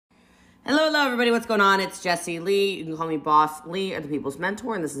Hello, everybody. What's going on? It's Jessie Lee. You can call me Boss Lee or the People's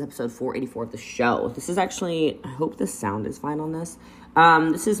Mentor, and this is episode 484 of the show. This is actually, I hope the sound is fine on this.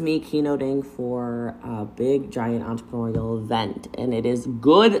 This is me keynoting for a big, giant entrepreneurial event, and it is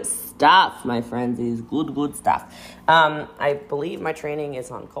good stuff, my friends. It is good stuff. I believe my training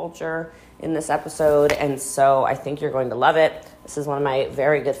is on culture in this episode, and so I think you're going to love it. This is one of my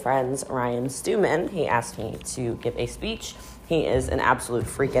very good friends, Ryan Stewman. He asked me to give a speech. He is an absolute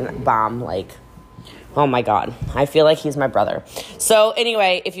freaking bomb, oh my God. I feel like he's my brother. So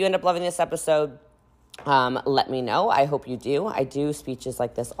anyway, if you end up loving this episode, let me know. I hope you do. I do speeches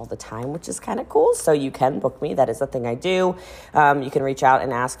like this all the time, which is kind of cool. So you can book me. That is the thing I do. You can reach out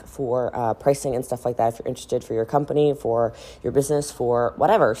and ask for pricing and stuff like that if you're interested for your company, for your business, for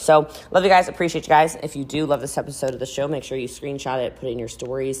whatever. So love you guys. Appreciate you guys. If you do love this episode of the show, make sure you screenshot it, put it in your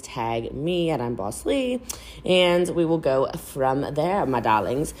stories, tag me at I'm Boss Lee, and we will go from there, my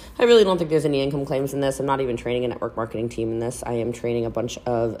darlings. I really don't think there's any income claims in this. I'm not even training a network marketing team in this. I am training a bunch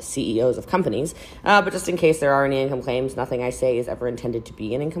of CEOs of companies, but just in case there are any income claims, nothing I say is ever intended to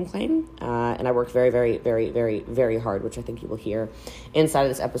be an income claim. And I work very, very, very, very, very hard, which I think you will hear inside of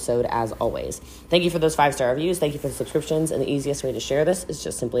this episode as always. Thank you for those 5-star reviews. Thank you for the subscriptions. And the easiest way to share this is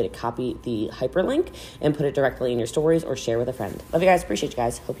just simply to copy the hyperlink and put it directly in your stories or share with a friend. Love you guys. Appreciate you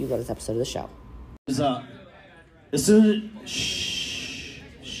guys. Hope you love this episode of the show. Shh.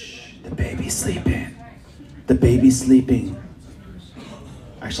 The baby's sleeping. The baby's sleeping.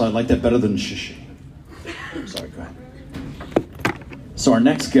 Actually, I like that better than shh. Sorry, go ahead. So our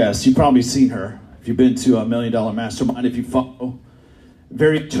next guest, you've probably seen her. If you've been to a $1 Million Mastermind, if you follow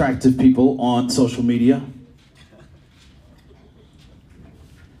very attractive people on social media.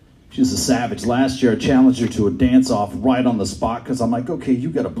 She's a savage. Last year, I challenged her to a dance-off right on the spot because I'm like, okay, you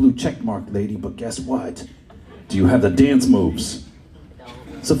got a blue check mark, lady, but guess what? Do you have the dance moves?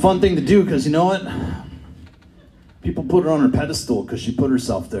 It's a fun thing to do because you know what? People put her on her pedestal because she put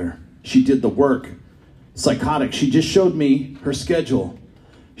herself there. She did the work. Psychotic. She just showed me her schedule.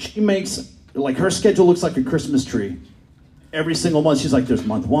 She makes, her schedule looks like a Christmas tree. Every single month, she's like, there's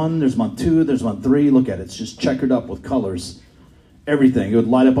month 1, there's month 2, there's month 3. Look at it. It's just checkered up with colors. Everything. It would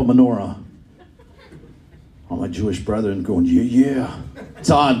light up a menorah. All my Jewish brethren going, yeah.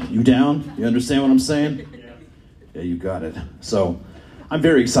 Todd, you down? You understand what I'm saying? Yeah, you got it. So I'm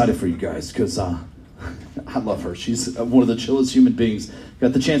very excited for you guys because I love her. She's one of the chillest human beings.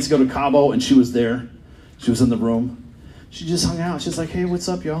 Got the chance to go to Cabo, and she was there. She was in the room. She just hung out. She's like, hey, what's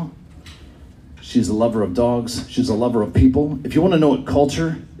up, y'all? She's a lover of dogs. She's a lover of people. If you want to know what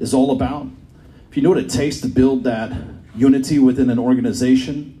culture is all about, if you know what it takes to build that unity within an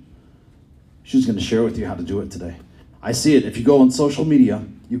organization, she's going to share with you how to do it today. I see it. If you go on social media,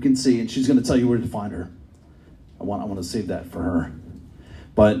 you can see, and she's going to tell you where to find her. I want to save that for her.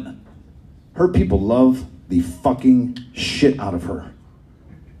 But her people love the fucking shit out of her.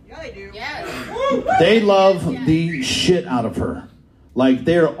 Yeah, they do. Yes. They love the shit out of her. Like,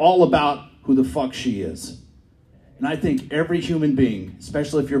 they're all about who the fuck she is. And I think every human being,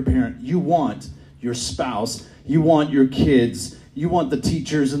 especially if you're a parent, you want your spouse, you want your kids, you want the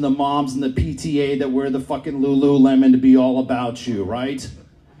teachers and the moms and the PTA that wear the fucking Lululemon to be all about you, right?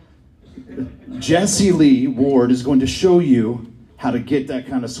 Jessie Lee Ward is going to show you how to get that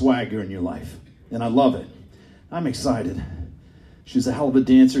kind of swagger in your life. And I love it. I'm excited. She's a hell of a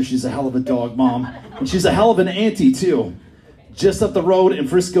dancer. She's a hell of a dog mom. And she's a hell of an auntie, too. Just up the road in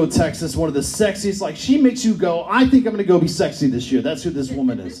Frisco, Texas, one of the sexiest. She makes you go, I think I'm going to go be sexy this year. That's who this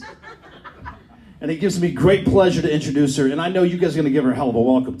woman is. And it gives me great pleasure to introduce her. And I know you guys are going to give her a hell of a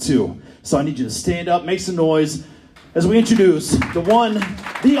welcome, too. So I need you to stand up, make some noise, as we introduce the one,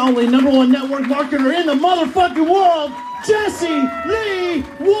 the only #1 network marketer in the motherfucking world, Jessie Lee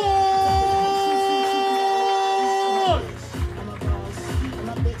Ward!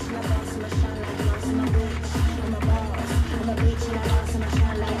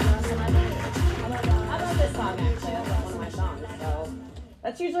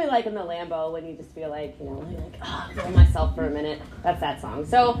 That's usually in the Lambo when you just feel feel myself for a minute. That's that song.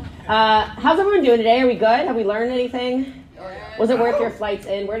 So, how's everyone doing today? Are we good? Have we learned anything? Was it worth your flights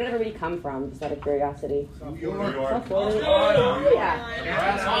in? Where did everybody come from? Just out of curiosity. South Florida.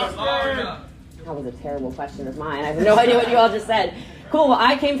 Yeah. That was a terrible question of mine. I have no idea what you all just said. Cool. Well,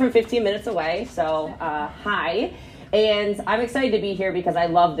 I came from 15 minutes away, so hi. And I'm excited to be here because I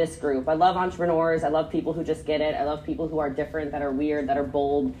love this group. I love entrepreneurs. I love people who just get it. I love people who are different, that are weird, that are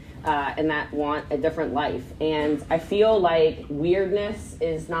bold, and that want a different life. And I feel like weirdness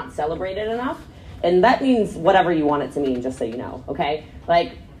is not celebrated enough. And that means whatever you want it to mean, just so you know, okay?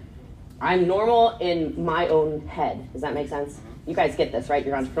 I'm normal in my own head. Does that make sense? You guys get this, right?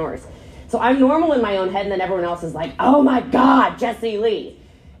 You're entrepreneurs. So I'm normal in my own head, and then everyone else is like, oh my God, Jessie Lee.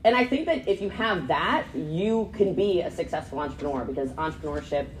 And I think that if you have that, you can be a successful entrepreneur, because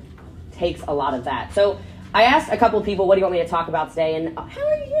entrepreneurship takes a lot of that. So I asked a couple of people, what do you want me to talk about today? And how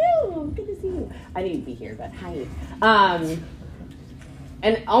are you? Good to see you. I need to be here, but hi.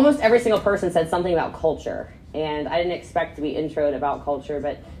 And almost every single person said something about culture. And I didn't expect to be introed about culture,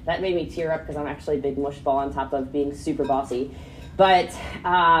 but that made me tear up because I'm actually a big mush ball on top of being super bossy. But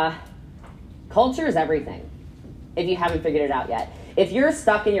culture is everything, if you haven't figured it out yet. If you're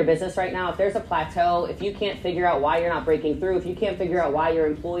stuck in your business right now, if there's a plateau, if you can't figure out why you're not breaking through, if you can't figure out why your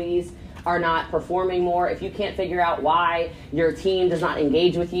employees are not performing more, if you can't figure out why your team does not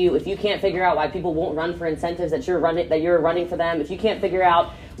engage with you, if you can't figure out why people won't run for incentives that you're running for them, if you can't figure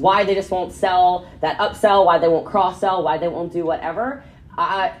out why they just won't sell that upsell, why they won't cross-sell, why they won't do whatever,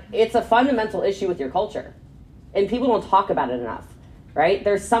 it's a fundamental issue with your culture. And people don't talk about it enough, right?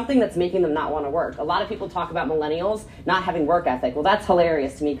 There's something that's making them not want to work. A lot of people talk about millennials not having work ethic. Well, that's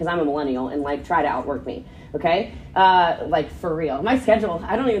hilarious to me because I'm a millennial and try to outwork me, okay? For real. My schedule,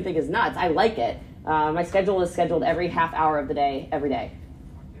 I don't even think is nuts. I like it. My schedule is scheduled every half hour of the day, every day.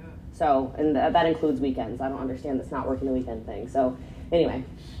 So, and that includes weekends. I don't understand this not working the weekend thing. So, anyway.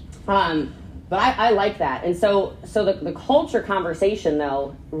 But I like that. And so the culture conversation,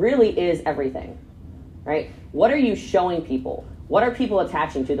 though, really is everything, right? What are you showing people? What are people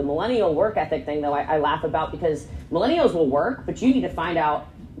attaching to? The millennial work ethic thing, though, I laugh about, because millennials will work, but you need to find out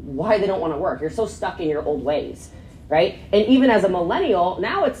why they don't want to work. You're so stuck in your old ways, right? And even as a millennial,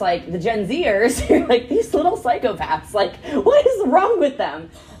 now it's like the Gen Zers, you're like, these little psychopaths, like, what is wrong with them?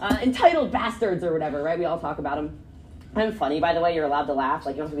 Entitled bastards or whatever, right? We all talk about them. I'm funny, by the way. You're allowed to laugh.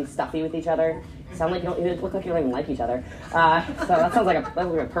 Like, you don't have to be stuffy with each other. Sound like you look like you don't even like each other. So that sounds like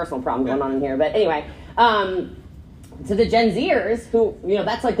a personal problem going on in here. But anyway, to the Gen Zers, who,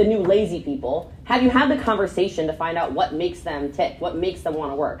 that's like the new lazy people, have you had the conversation to find out what makes them tick, what makes them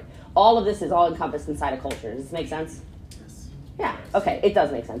want to work? All of this is all encompassed inside of culture. Does this make sense? Yes. Yeah, okay, it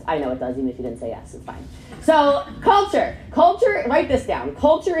does make sense. I know it does, even if you didn't say yes, it's fine. So, culture, write this down.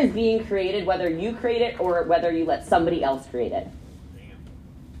 Culture is being created whether you create it or whether you let somebody else create it.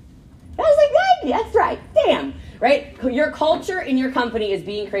 I was like, that's right, damn, right? Your culture in your company is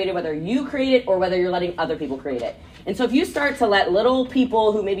being created whether you create it or whether you're letting other people create it. And so if you start to let little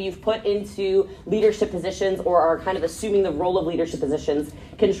people who maybe you've put into leadership positions or are kind of assuming the role of leadership positions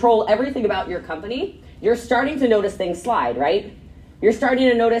control everything about your company, you're starting to notice things slide, right? You're starting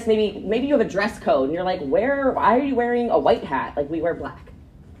to notice maybe you have a dress code and you're like, why are you wearing a white hat? Like, we wear black,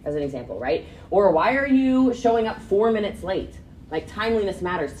 as an example, right? Or why are you showing up 4 minutes late? Like, timeliness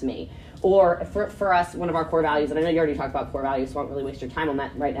matters to me. Or for us, one of our core values, and I know you already talked about core values, so I won't really waste your time on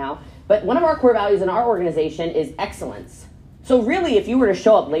that right now, but one of our core values in our organization is excellence. So really, if you were to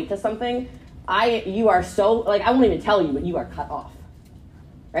show up late to something, you are so, I won't even tell you, but you are cut off,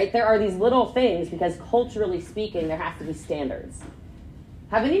 right? There are these little things because culturally speaking, there has to be standards.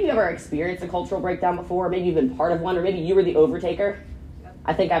 Have any of you ever experienced a cultural breakdown before? Maybe you've been part of one, or maybe you were the overtaker?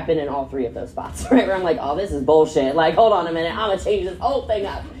 I think I've been in all three of those spots, right? Where I'm like, oh, this is bullshit. Like, hold on a minute. I'm going to change this whole thing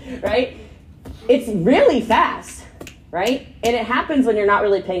up, right? It's really fast, right? And it happens when you're not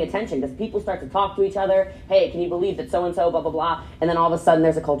really paying attention because people start to talk to each other. Hey, can you believe that so-and-so, blah, blah, blah. And then all of a sudden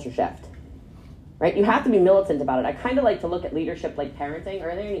there's a culture shift, right? You have to be militant about it. I kind of like to look at leadership like parenting.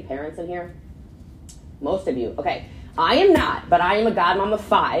 Are there any parents in here? Most of you. Okay. I am not, but I am a godmom of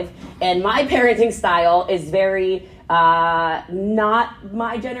 5. And my parenting style is very... not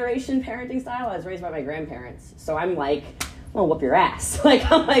my generation parenting style. I was raised by my grandparents. So I'm like, well, whoop your ass.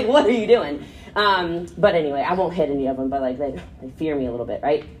 I'm like, what are you doing? But anyway, I won't hit any of them, but they fear me a little bit,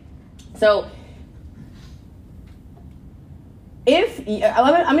 right? So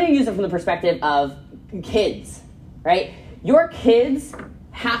I'm going to use it from the perspective of kids, right? Your kids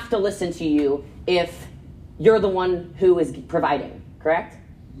have to listen to you if you're the one who is providing, correct?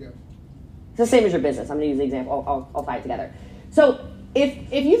 It's the same as your business. I'm going to use the example. I'll tie it together. So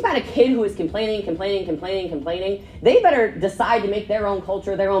if you've got a kid who is complaining, they better decide to make their own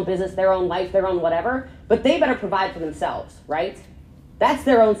culture, their own business, their own life, their own whatever, but they better provide for themselves, right? That's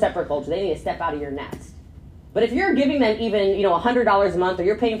their own separate culture. They need to step out of your nest. But if you're giving them even, $100 a month, or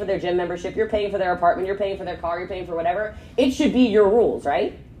you're paying for their gym membership, you're paying for their apartment, you're paying for their car, you're paying for whatever, it should be your rules,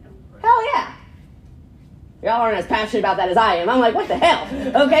 right? Hell yeah. Y'all aren't as passionate about that as I am. I'm like, what the hell?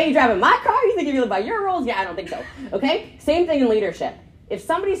 Okay, you driving my car? You think you're going to live by your rules? Yeah, I don't think so. Okay? Same thing in leadership. If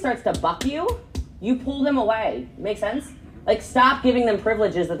somebody starts to buck you, you pull them away. Make sense? Stop giving them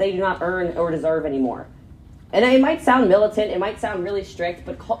privileges that they do not earn or deserve anymore. And it might sound militant, it might sound really strict,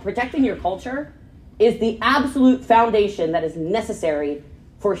 but protecting your culture is the absolute foundation that is necessary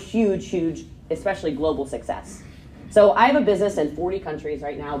for huge, especially global success. So I have a business in 40 countries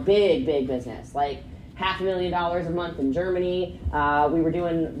right now, big business, like $500,000 a month in Germany. We were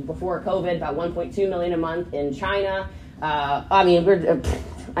doing, before COVID, about 1.2 million a month in China.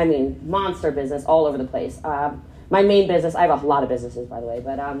 Monster business all over the place. My main business, I have a lot of businesses, by the way,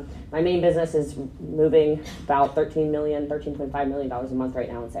 but my main business is moving about $13.5 million a month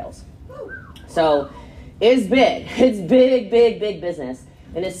right now in sales. So it's big. It's big business.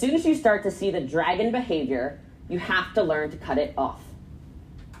 And as soon as you start to see the dragon behavior, you have to learn to cut it off.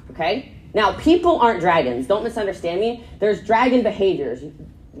 Okay? Now, people aren't dragons. Don't misunderstand me. There's dragon behaviors.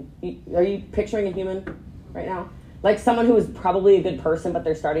 Are you picturing a human right now? Like someone who is probably a good person, but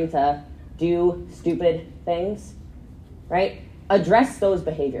they're starting to do stupid things, right? Address those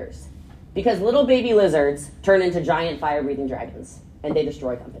behaviors. Because little baby lizards turn into giant fire-breathing dragons, and they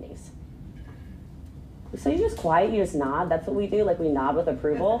destroy companies. So you just quiet, you just nod. That's what we do, like we nod with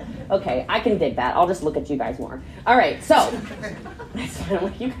approval. Okay, I can dig that. I'll just look at you guys more. All right, so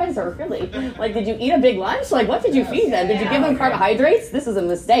you guys are really, like, did you eat a big lunch? Like, what did you feed them? Did you give them carbohydrates? This is a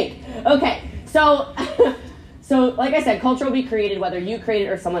mistake. Okay, so like I said, culture will be created whether you create it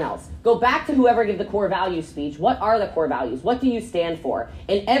or someone else. Go back to whoever gave the core values speech. What are the core values? What do you stand for?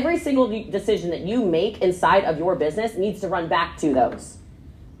 And every single decision that you make inside of your business needs to run back to those.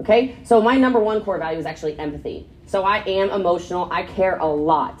 Okay, so my number one core value is actually empathy. So I am emotional. I care a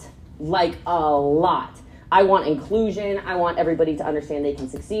lot, like a lot. I want inclusion. I want everybody to understand they can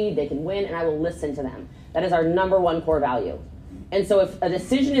succeed, they can win, and I will listen to them. That is our number one core value. And so if a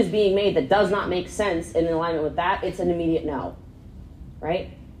decision is being made that does not make sense in alignment with that, it's an immediate no, right?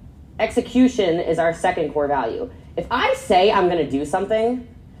 Execution is our second core value. If I say I'm going to do something,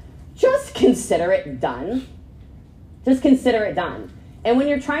 just consider it done. Just consider it done. And when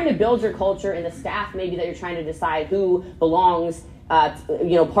you're trying to build your culture and the staff, maybe that you're trying to decide who belongs,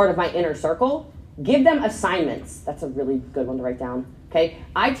 part of my inner circle, give them assignments. That's a really good one to write down, okay?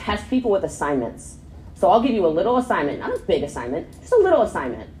 I test people with assignments. So I'll give you a little assignment, not a big assignment, just a little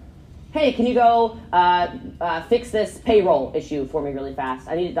assignment. Hey, can you go fix this payroll issue for me really fast?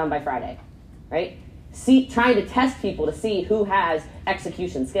 I need it done by Friday, right? Trying to test people to see who has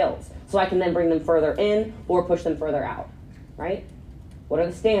execution skills so I can then bring them further in or push them further out, right? What are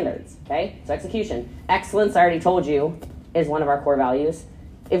the standards, okay? So execution. Excellence, I already told you, is one of our core values.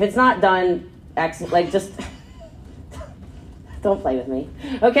 If it's not done, just don't play with me,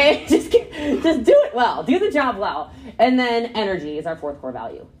 okay? Just do it well. Do the job well. And then energy is our fourth core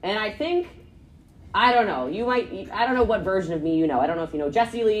value. And I think, I don't know what version of me you know. I don't know if you know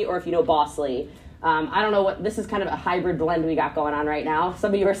Jessie Lee or if you know Boss Lee. I don't know this is kind of a hybrid blend we got going on right now.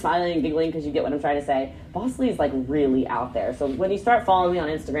 Some of you are smiling and giggling because you get what I'm trying to say. Boss Lee is like really out there. So when you start following me on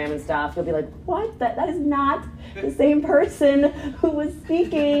Instagram and stuff, you'll be like, what? That is not the same person who was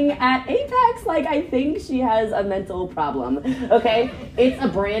speaking at Apex. Like, I think she has a mental problem, okay? It's a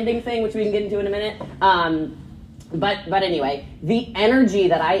branding thing, which we can get into in a minute. But anyway, the energy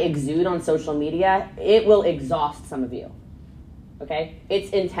that I exude on social media, it will exhaust some of you. Okay?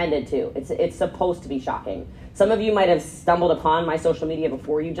 It's intended to. It's supposed to be shocking. Some of you might have stumbled upon my social media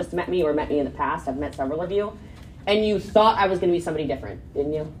before you just met me or met me in the past. I've met several of you. And you thought I was going to be somebody different,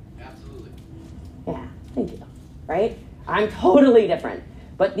 didn't you? Absolutely. Yeah, thank you. Right? I'm totally different.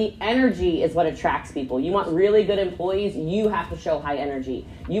 But the energy is what attracts people. You want really good employees, you have to show high energy.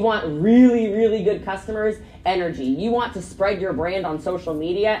 You want really, really good customers, energy. You want to spread your brand on social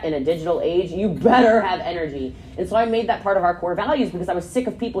media in a digital age, you better have energy. And so I made that part of our core values because I was sick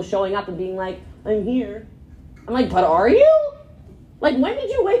of people showing up and being like, I'm here. I'm like, but are you? Like, when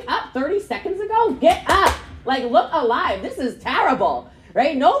did you wake up 30 seconds ago? Get up. Like, look alive. This is terrible.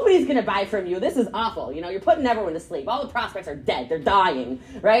 Right? Nobody's going to buy from you. This is awful. You're putting everyone to sleep. All the prospects are dead. They're dying,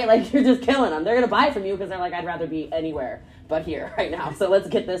 right? Like, you're just killing them. They're going to buy from you because they're like, I'd rather be anywhere but here right now. So let's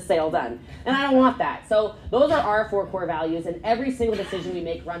get this sale done. And I don't want that. So those are our four core values, and every single decision we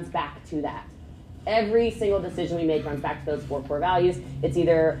make runs back to that. Every single decision we make runs back to those four core values. It's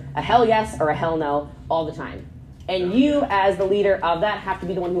either a hell yes or a hell no all the time. And you, as the leader of that, have to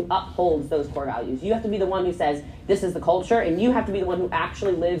be the one who upholds those core values. You have to be the one who says, this is the culture, and you have to be the one who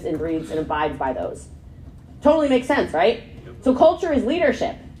actually lives and breathes and abides by those. Totally makes sense, right? So culture is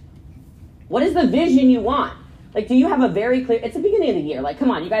leadership. What is the vision you want? Like, do you have a very clear, it's the beginning of the year. Like,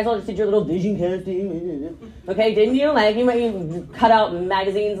 come on, you guys all just did your little vision casting. Okay, didn't you? Like, you cut out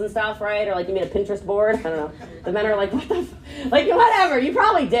magazines and stuff, right? Or like you made a Pinterest board. I don't know. The men are like, what the like, whatever. You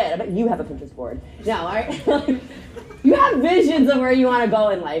probably did. I bet you have a Pinterest board. No, all right? You have visions of where you want to go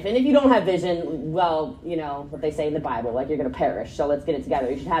in life. And if you don't have vision, well, you know what they say in the Bible, like, you're going to perish. So let's get it together.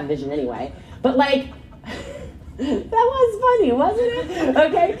 You should have vision anyway. But like, That was funny, wasn't it?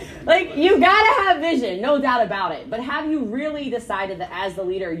 Okay, like you gotta have vision, no doubt about it. But have you really decided that as the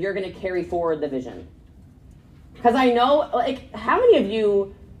leader, you're gonna carry forward the vision? Because I know, like, how many of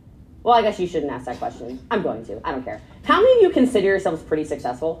you, well, I guess you shouldn't ask that question. I'm going to, I don't care. How many of you consider yourselves pretty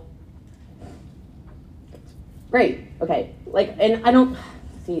successful? Great, okay. Like, and I don't,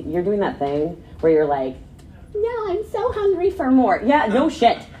 see, you're doing that thing where you're like, no, I'm so hungry for more. Yeah, no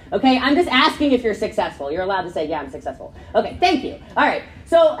shit. Okay, I'm just asking if you're successful. You're allowed to say, yeah, I'm successful. Okay, thank you. All right,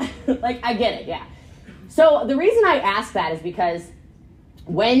 so, like, I get it, yeah. So the reason I ask that is because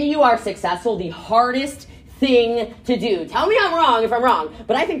when you are successful, the hardest thing to do, tell me I'm wrong if I'm wrong,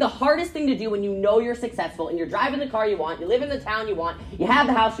 but I think the hardest thing to do when you know you're successful and you're driving the car you want, you live in the town you want, you have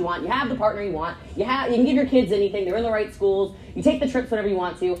the house you want, you have the partner you want, you can give your kids anything, they're in the right schools, you take the trips whenever you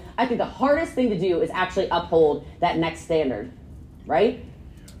want to, I think the hardest thing to do is actually uphold that next standard, right?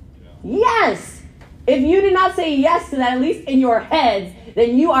 Yes! If you did not say yes to that, at least in your heads,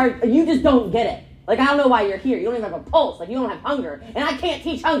 then you just don't get it. Like, I don't know why you're here. You don't even have a pulse. Like, you don't have hunger. And I can't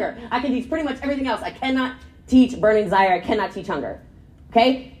teach hunger. I can teach pretty much everything else. I cannot teach burning desire. I cannot teach hunger.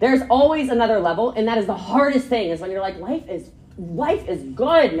 Okay? There's always another level, and that is the hardest thing, is when you're like, life is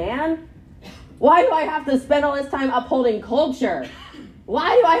good, man. Why do I have to spend all this time upholding culture?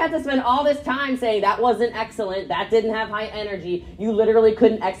 Why do I have to spend all this time saying that wasn't excellent, that didn't have high energy, you literally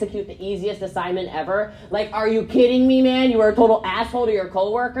couldn't execute the easiest assignment ever? Like, are you kidding me, man? You were a total asshole to your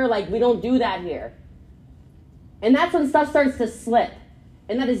coworker? Like, we don't do that here. And that's when stuff starts to slip.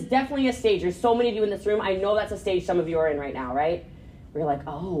 And that is definitely a stage. There's so many of you in this room. I know that's a stage some of you are in right now, right? Where you're like,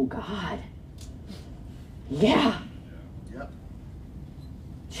 oh, God. Yeah. Yep.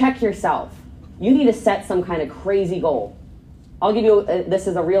 Check yourself. You need to set some kind of crazy goal. I'll give you, this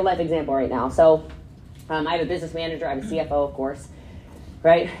is a real life example right now. So I have a business manager, I have a CFO, of course,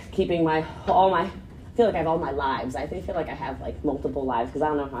 right? Keeping I feel like I have all my lives. I feel like I have like multiple lives because I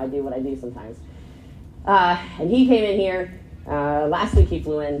don't know how I do what I do sometimes. And he came in here, last week he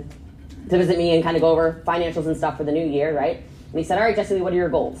flew in to visit me and kind of go over financials and stuff for the new year, right? And he said, all right, Jessie Lee, what are your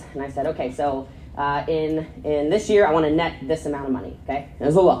goals? And I said, okay, so in this year, I want to net this amount of money, okay? And it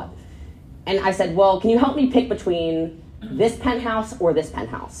was a lot. And I said, well, can you help me pick between this penthouse or this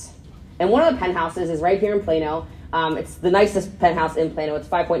penthouse? And one of the penthouses is right here in Plano. It's the nicest penthouse in Plano. It's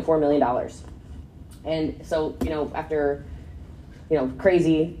 $5.4 million. And so, after,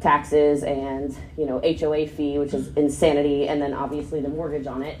 crazy taxes and, HOA fee, which is insanity, and then obviously the mortgage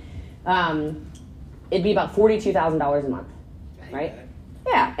on it, it'd be about $42,000 a month, right?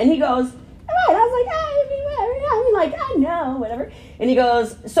 Yeah. And he goes, all right. I was like, I know, whatever. And he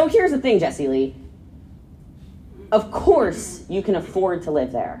goes, so here's the thing, Jessie Lee. Of course you can afford to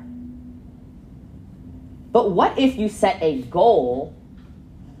live there. But what if you set a goal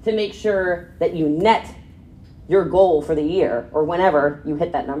to make sure that you net your goal for the year or whenever you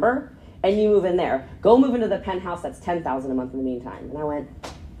hit that number and you move in there? Go move into the penthouse that's $10,000 a month in the meantime. And I went,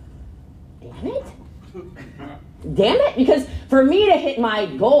 damn it. Damn it. Because for me to hit my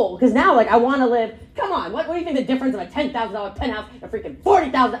goal, because now I want to live, come on, what do you think the difference of a $10,000 penthouse and a freaking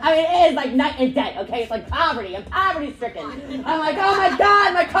 $40,000? I mean, it is like night and day, okay? It's like poverty. I'm poverty-stricken. I'm like, oh my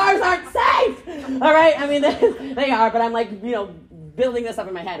God, my cars aren't safe. All right? I mean, they are, but I'm like, building this up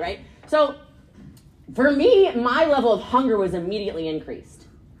in my head, right? So for me, my level of hunger was immediately increased.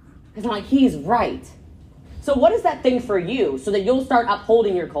 Because I'm like, he's right. So what is that thing for you so that you'll start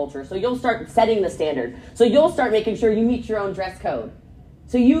upholding your culture, so you'll start setting the standard, so you'll start making sure you meet your own dress code,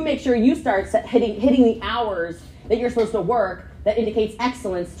 so you make sure you start hitting the hours that you're supposed to work that indicates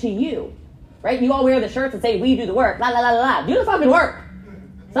excellence to you, right? You all wear the shirts that say, we do the work, la, la, la, la, la. Do the fucking work.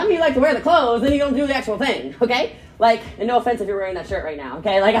 Some of you like to wear the clothes, then you don't do the actual thing, okay? Like, and no offense if you're wearing that shirt right now,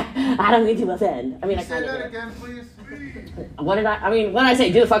 okay? Like, I don't mean to offend. I mean, I kind of do. Again, please. What did I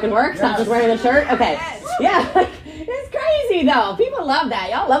say? Do the fucking work? Stop just wearing the shirt? Okay. Yeah. It's crazy, though. People love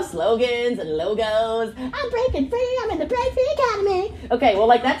that. Y'all love slogans and logos. I'm breaking free. I'm in the Break Free Academy. Okay, well,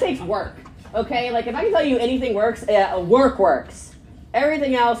 that takes work. Okay? Like, if I can tell you anything works, work works.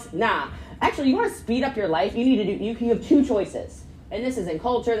 Everything else, nah. Actually, you want to speed up your life, you have two choices. And this is in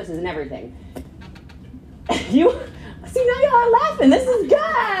culture, this is in everything. See, now y'all are laughing. This is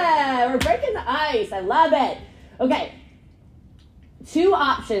good. We're breaking the ice. I love it. Okay. 2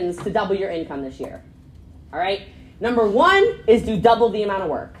 options to double your income this year. All right? Number 1 is do double the amount of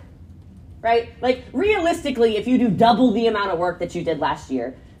work. Right? Like, realistically, if you do double the amount of work that you did last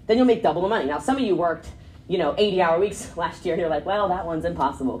year, then you'll make double the money. Now, some of you worked, 80-hour weeks last year, and you're like, well, that one's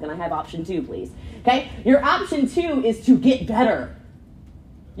impossible. Can I have option 2, please? Okay? Your option 2 is to get better.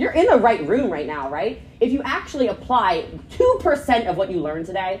 You're in the right room right now, right? If you actually apply 2% of what you learned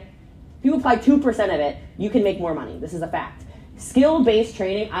today, If you apply 2% of it, you can make more money. This is a fact. Skill-based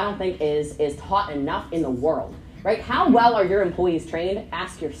training, I don't think is taught enough in the world, right? How well are your employees trained?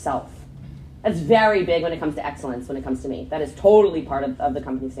 Ask yourself. That's very big when it comes to excellence, when it comes to me. That is totally part of the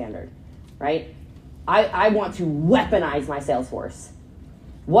company standard, right? I want to weaponize my sales force.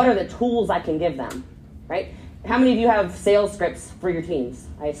 What are the tools I can give them, right? How many of you have sales scripts for your teams,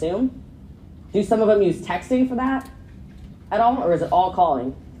 I assume? Do some of them use texting for that at all, or is it all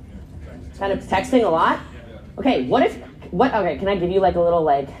calling? Kind of texting a lot? Okay, okay, can I give you like a little,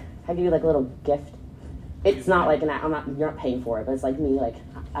 gift? It's not like you're not paying for it, but it's like me, like,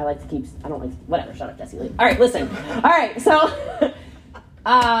 whatever, shut up, Jesse Lee. All right, listen. All right, so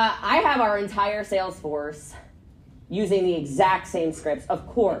I have our entire sales force using the exact same scripts, of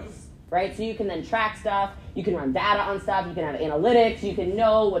course, right? So you can then track stuff, you can run data on stuff, you can have analytics, you can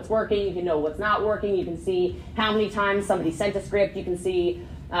know what's working, you can know what's not working, you can see how many times somebody sent a script, you can see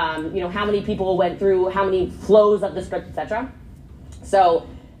how many people went through, how many flows of the script, etc. So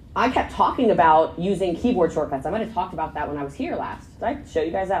I kept talking about using keyboard shortcuts. I might have talked about that when I was here last. Did I show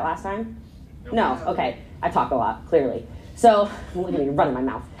you guys that last time? No? Okay. I talk a lot, clearly. So, look at me running my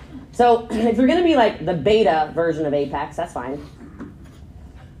mouth. So, if you're going to be like the beta version of Apex, that's fine.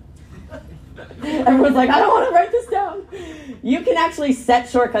 Everyone's like, I don't want to write this down. You can actually set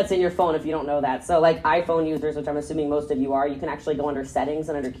shortcuts in your phone if you don't know that. So, like iPhone users, which I'm assuming most of you are, you can actually go under settings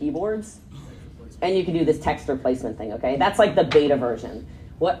and under keyboards. And you can do this text replacement thing, okay? That's like the beta version.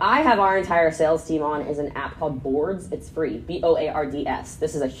 What I have our entire sales team on is an app called Boards. It's free, Boards.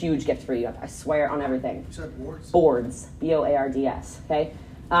 This is a huge gift for you, I swear on everything. You said Boards? Boards, Boards, okay?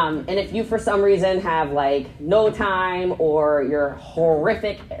 And if you, for some reason, have like no time or you're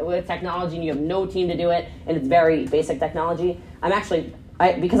horrific with technology and you have no team to do it, and it's very basic technology,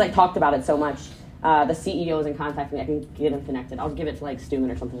 because I talked about it so much, the CEO is in contact with me. I can get him connected. I'll give it to like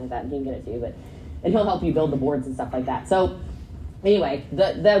Stuman or something like that, and he can get it to you. And he'll help you build the boards and stuff like that. So anyway,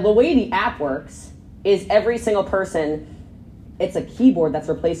 the way the app works is every single person, it's a keyboard that's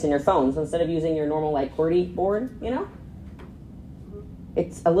replaced in your phone. So instead of using your normal like QWERTY board,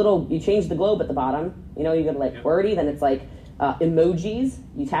 it's a little, you change the globe at the bottom. You go to like QWERTY, then it's like emojis.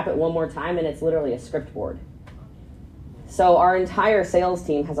 You tap it one more time and it's literally a script board. So our entire sales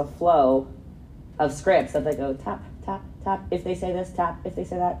team has a flow of scripts that they go tap, tap, tap. If they say this, tap. If they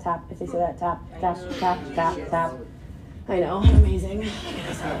say that, tap. If they say that, tap, tap, tap, tap, tap. I know, I'm amazing.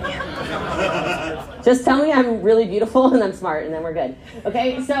 Just tell me I'm really beautiful and I'm smart, and then we're good.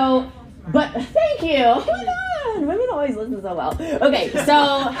 Okay, so, but thank you. Oh my God, women always listen so well. Okay,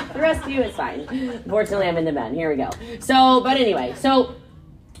 so the rest of you, it's fine. Fortunately, I'm into men. Here we go. So, but anyway, so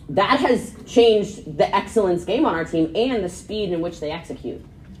that has changed the excellence game on our team and the speed in which they execute.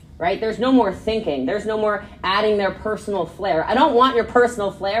 Right? There's no more thinking. There's no more adding their personal flair. I don't want your personal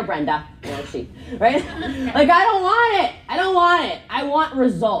flair, Brenda. Where is she? Right? Like, I don't want it. I don't want it. I want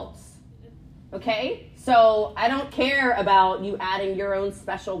results. Okay? So I don't care about you adding your own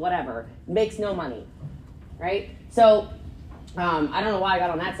special whatever. It makes no money. Right? So I don't know why I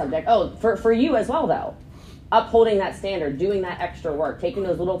got on that subject. Oh, for you as well, though. Upholding that standard, doing that extra work, taking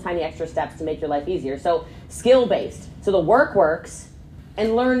those little tiny extra steps to make your life easier. So skill-based. So the work works,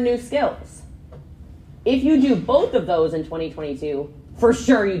 and learn new skills. If you do both of those in 2022, for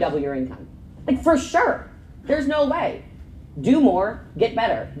sure you double your income. Like, for sure. There's no way. Do more, get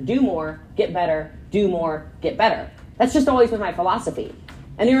better. Do more, get better. Do more, get better. That's just always been my philosophy.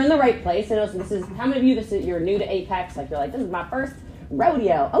 And you're in the right place. I know, so this is, how many of you, you're new to Apex, like you're like, this is my first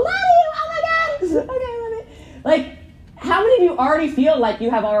rodeo. A lot of you, oh my God. Okay, I love it. Like, how many of you already feel like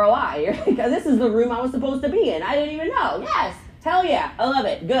you have ROI? You're like, this is the room I was supposed to be in. I didn't even know. Yes. Hell yeah, I love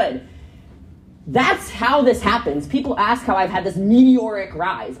it, good. That's how this happens. People ask how I've had this meteoric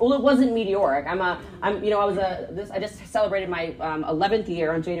rise. Well, it wasn't meteoric. I just celebrated my 11th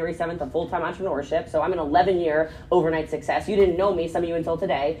year on January 7th of full-time entrepreneurship. So I'm an 11-year overnight success. You didn't know me, some of you, until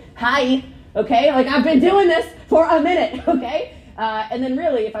today. Hi, okay? Like, I've been doing this for a minute, okay? And then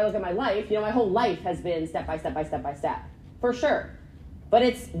really, if I look at my life, my whole life has been step by step by step by step, for sure. But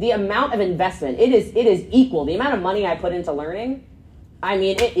it's the amount of investment. It is equal. The amount of money I put into learning,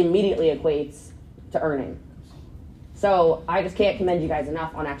 it immediately equates to earning. So I just can't commend you guys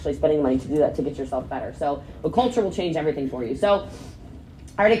enough on actually spending money to do that, to get yourself better. So the culture will change everything for you. So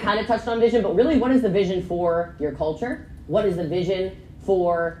I already kind of touched on vision, but really, what is the vision for your culture? What is the vision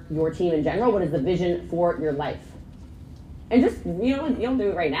for your team in general? What is the vision for your life? And just, you don't do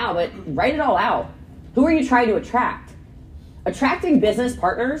it right now, but write it all out. Who are you trying to attract? Attracting business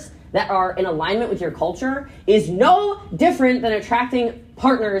partners that are in alignment with your culture is no different than attracting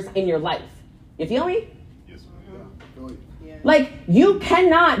partners in your life. You feel me? Yes. Yeah. Like, you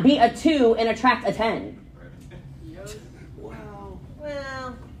cannot be a 2 and attract a 10. Wow.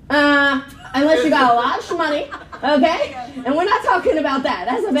 Well. Unless you got a lot of money, okay? And we're not talking about that.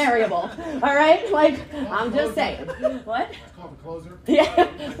 That's a variable, all right? Like, I'm just saying. What? Call the closer. Yeah,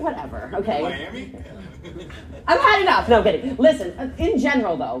 whatever, okay? Miami? I've had enough. No, kidding. Listen, in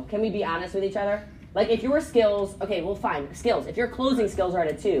general, though, can we be honest with each other? Like, if your skills, okay, well, fine, skills. If your closing skills are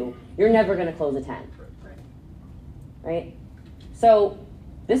at a 2, you're never going to close a 10, right? So,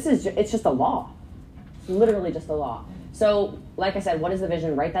 it's just a law. It's literally just a law. So, like I said, what is the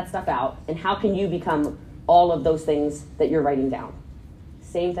vision? Write that stuff out. And how can you become all of those things that you're writing down?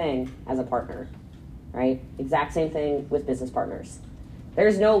 Same thing as a partner, right? Exact same thing with business partners.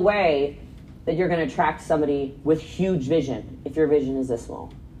 There's no way that you're going to attract somebody with huge vision if your vision is this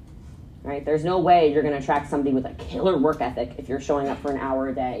small, right? There's no way you're going to attract somebody with a killer work ethic if you're showing up for an hour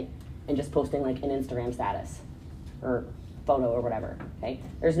a day and just posting like an Instagram status or photo or whatever, okay?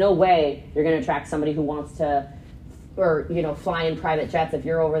 There's no way you're going to attract somebody who wants to, or, you know, fly in private jets if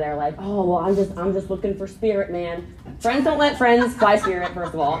you're over there like, oh, well, I'm just looking for Spirit, man. Friends don't let friends fly Spirit,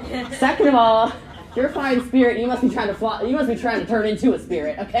 first of all. Second of all, if you're flying Spirit, you must be trying to fly, you must be trying to turn into a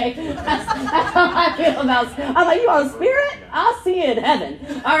Spirit, okay? That's how I feel about, I'm like, you want a Spirit? I'll see you in heaven,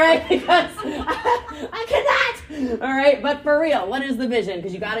 all right? Because I cannot, all right? But for real, what is the vision?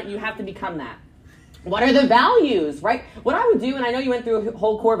 Because you have to become that. What are the values, right? What I would do, and I know you went through a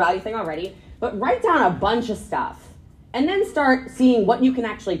whole core value thing already, but write down a bunch of stuff. And then start seeing what you can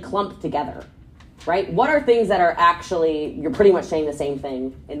actually clump together, right? What are things that are actually, you're pretty much saying the same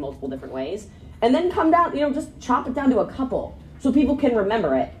thing in multiple different ways. And then come down, just chop it down to a couple so people can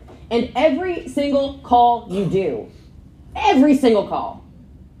remember it. And every single call you do, every single call,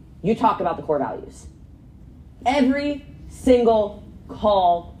 you talk about the core values. Every single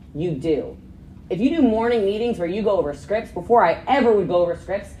call you do. If you do morning meetings where you go over scripts, before I ever would go over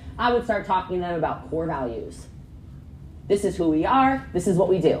scripts, I would start talking to them about core values. This is who we are. This is what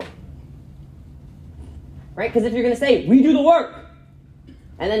we do. Right? Because if you're going to say, we do the work,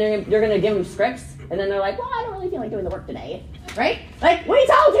 and then you're going to give them scripts, and then they're like, well, I don't really feel like doing the work today. Right? Like, we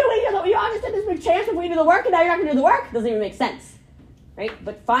told you, we all just did this big chance if we do the work, and now you're not going to do the work. Doesn't even make sense. Right?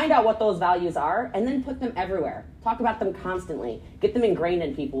 But find out what those values are, and then put them everywhere. Talk about them constantly. Get them ingrained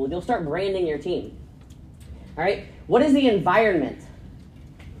in people. You'll start branding your team. All right? What is the environment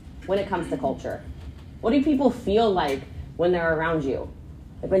when it comes to culture? What do people feel like when they're around you?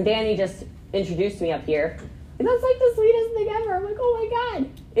 Like when Danny just introduced me up here, and that's like the sweetest thing ever. I'm like, oh my God.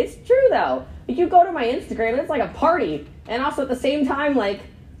 It's true though. Like you go to my Instagram and it's like a party. And also at the same time, like,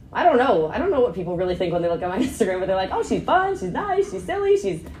 I don't know what people really think when they look at my Instagram, but they're like, oh, she's fun, she's nice, she's silly,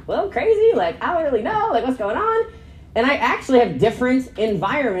 she's a little crazy. Like, I don't really know, like what's going on? And I actually have different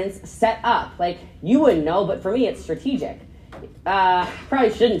environments set up. Like you wouldn't know, but for me it's strategic.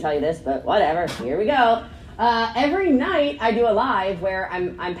 Probably shouldn't tell you this, but whatever, here we go. Every night I do a live where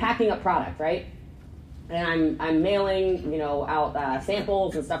I'm packing up product, right? And I'm mailing, out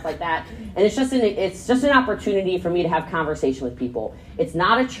samples and stuff like that. And it's just an opportunity for me to have conversation with people. It's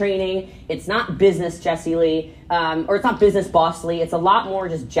not a training. It's not business Jessie Lee, or it's not business Boss Lee. It's a lot more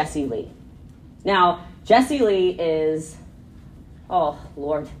just Jessie Lee. Now, Jessie Lee is, oh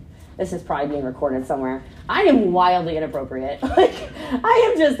Lord, this is probably being recorded somewhere. I am wildly inappropriate. Like,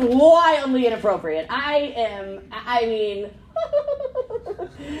 I am just wildly inappropriate.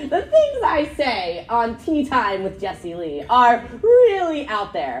 The things I say on Tea Time with Jessie Lee are really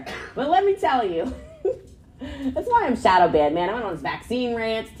out there. But let me tell you, that's why I'm shadow banned, man. I went on this vaccine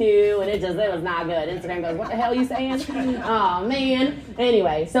rant too, and it was not good. Instagram goes, what the hell are you saying? Oh, man.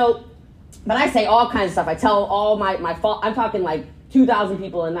 Anyway, but I say all kinds of stuff. I tell all my fault. I'm talking like 2,000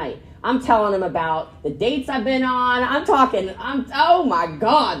 people a night. I'm telling them about the dates I've been on. Oh my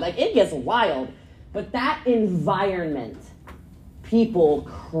God, like it gets wild. But that environment, people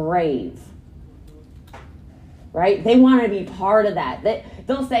crave, right? They want to be part of that.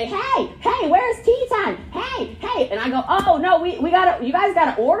 They'll say, hey, where's tea time? Hey. And I go, oh no, you guys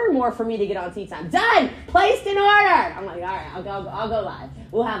gotta order more for me to get on tea time. Done, placed an order. I'm like, all right, I'll go live.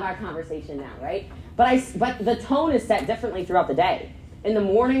 We'll have our conversation now, right? But the tone is set differently throughout the day. In the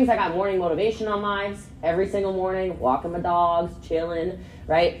mornings, I got morning motivation on lives. Every single morning, walking my dogs, chilling,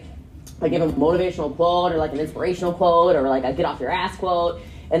 right? I give a motivational quote or like an inspirational quote or like a get off your ass quote.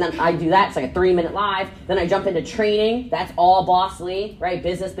 And then I do that. It's like a 3-minute live. Then I jump into training. That's all Boss Lee, right?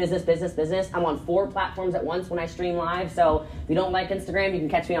 Business. I'm on 4 platforms at once when I stream live. So if you don't like Instagram, you can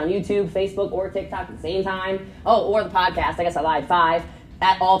catch me on YouTube, Facebook, or TikTok at the same time. Oh, or the podcast. I guess I live 5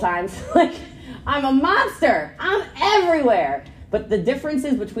 at all times. Like, I'm a monster. I'm everywhere. But the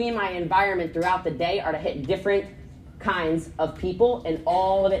differences between my environment throughout the day are to hit different kinds of people, and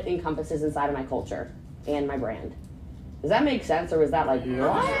all of it encompasses inside of my culture and my brand. Does that make sense, or was that like,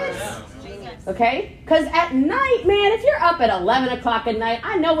 what? Okay? Because at night, man, if you're up at 11 o'clock at night,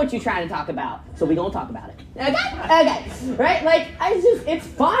 I know what you're trying to talk about. So we gonna talk about it. Okay. Right? Like, it's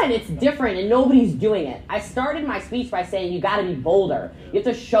fun. It's different, and nobody's doing it. I started my speech by saying you gotta be bolder. You have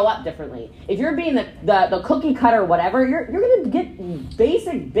to show up differently. If you're being the cookie cutter whatever, you're gonna get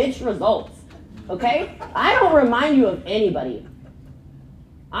basic bitch results. Okay? I don't remind you of anybody.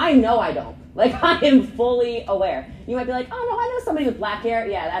 I know I don't. Like, I am fully aware. You might be like, oh, no, I know somebody with black hair.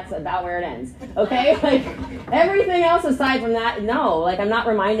 Yeah, that's about where it ends. Okay? Like, everything else aside from that, no. Like, I'm not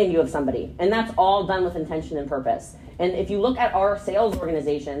reminding you of somebody. And that's all done with intention and purpose. And if you look at our sales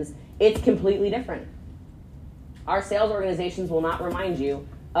organizations, it's completely different. Our sales organizations will not remind you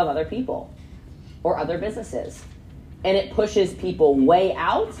of other people or other businesses. And it pushes people way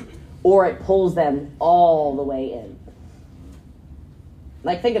out, or it pulls them all the way in.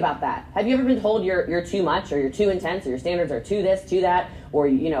 Like, think about that. Have you ever been told you're too much, or you're too intense, or your standards are too this, too that, or,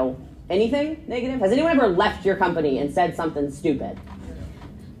 anything negative? Has anyone ever left your company and said something stupid?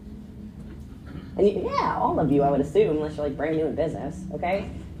 And yeah, all of you, I would assume, unless you're like brand new in business, okay?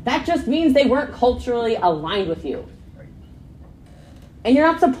 That just means they weren't culturally aligned with you. And you're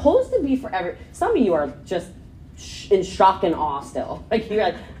not supposed to be forever. Some of you are just in shock and awe still. Like, you're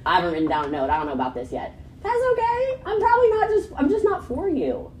like, I haven't written down a note. I don't know about this yet. That's okay. I'm just not for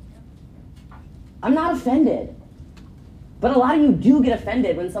you. I'm not offended. But a lot of you do get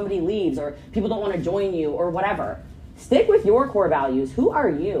offended when somebody leaves or people don't want to join you or whatever. Stick with your core values. Who are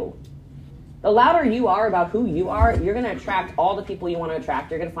you? The louder you are about who you are, you're going to attract all the people you want to attract.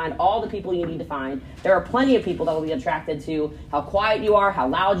 You're going to find all the people you need to find. There are plenty of people that will be attracted to how quiet you are, how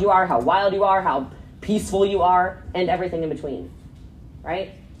loud you are, how wild you are, how peaceful you are, and everything in between.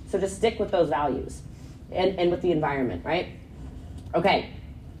 Right? So just stick with those values. And with the environment, right? Okay.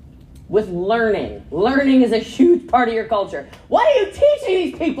 With learning. Learning is a huge part of your culture. What are you teaching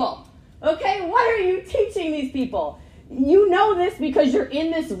these people? Okay, what are you teaching these people? You know this because you're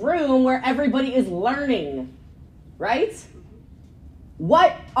in this room where everybody is learning, right?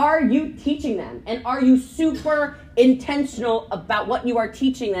 What are you teaching them? And are you super intentional about what you are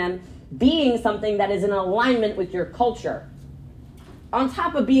teaching them being something that is in alignment with your culture? On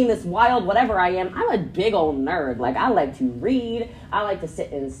top of being this wild whatever I am, I'm a big old nerd. Like, I like to read. I like to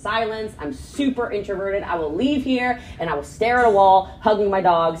sit in silence. I'm super introverted. I will leave here and I will stare at a wall, hugging my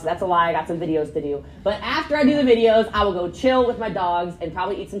dogs. That's a lie. I got some videos to do. But after I do the videos, I will go chill with my dogs and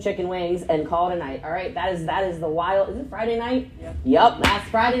probably eat some chicken wings and call it a night. All right? That is the wild. Is it Friday night? Yep, that's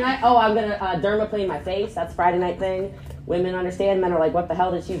Friday night. Oh, I'm going to dermaplane my face. That's Friday night thing. Women understand. Men are like, what the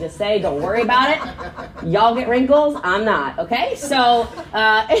hell did she just say? Don't worry about it. Y'all get wrinkles. I'm not. Okay? So,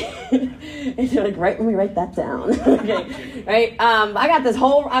 and you're like, let me write that down. Okay? Right? I got this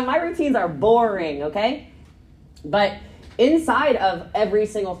whole, my routines are boring. Okay? But inside of every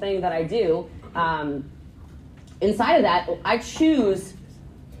single thing that I do, inside of that, I choose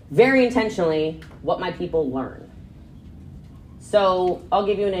very intentionally what my people learn. So, I'll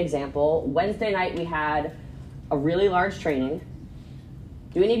give you an example. Wednesday night, we had a really large training.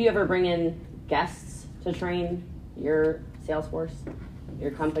 Do any of you ever bring in guests to train your sales force,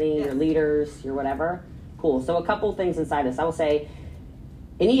 your company, your leaders, your whatever? Cool. So a couple things inside this. I will say,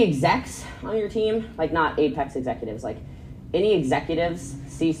 any execs on your team, like not apex executives, like any executives,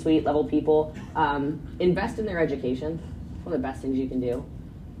 C-suite level people, invest in their education. It's one of the best things you can do.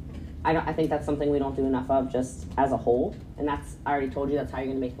 I think that's something we don't do enough of just as a whole. And that's, I already told you, that's how you're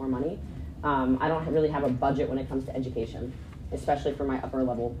gonna make more money. I don't really have a budget when it comes to education, especially for my upper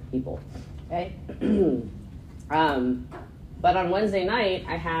level people, okay? But on Wednesday night,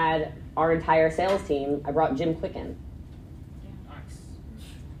 I had our entire sales team, I brought Jim Quick in.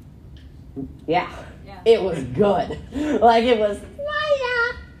 Yeah, it was good. Like, it was,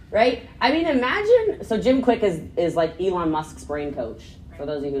 right? I mean, imagine, so Jim Quick is like Elon Musk's brain coach, for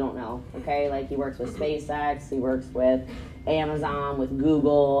those of you who don't know, okay? Like, he works with SpaceX, he works with Amazon, with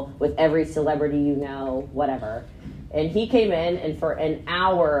Google, with every celebrity you know, whatever. And he came in and for an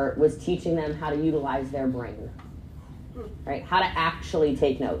hour was teaching them how to utilize their brain, right? How to actually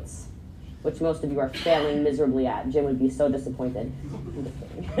take notes, which most of you are failing miserably at. Jim would be so disappointed.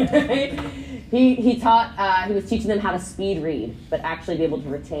 He was teaching them how to speed read, but actually be able to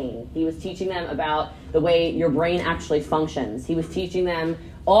retain. He was teaching them about the way your brain actually functions. He was teaching them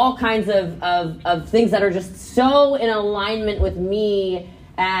all kinds of things that are just so in alignment with me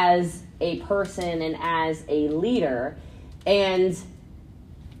as a person and as a leader. And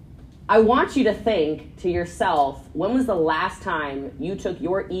I want you to think to yourself, when was the last time you took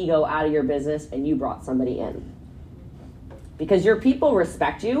your ego out of your business and you brought somebody in? because your people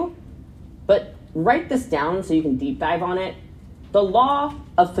respect you, but write this down so you can deep dive on it. The law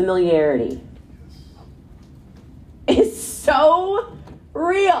of familiarity is so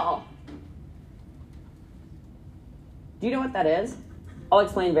real. Do you know what that is? I'll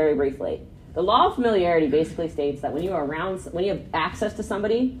explain very briefly. The law of familiarity basically states that when you have access to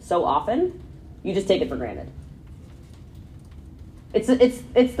somebody so often, you just take it for granted. It's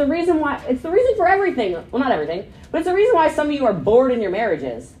the reason why, it's the reason for everything. Well, not everything, but it's the reason why some of you are bored in your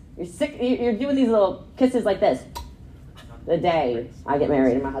marriges. You're sick, you're doing these little kisses like this. The day I get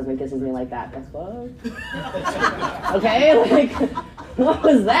married and my husband kisses me like that. Guess what? Okay, like, what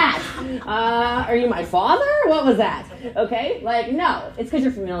was that? Are you my father? What was that? Okay, like, no, it's because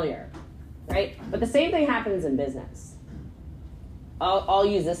you're familiar, right? But the same thing happens in business. I'll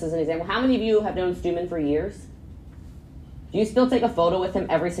use this as an example. How many of you have known Stuman for years? Do you still take a photo with him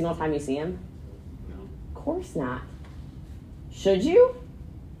every single time you see him? No. Of course not. Should you?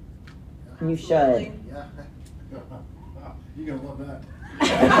 You should. Yeah. You're gonna love that.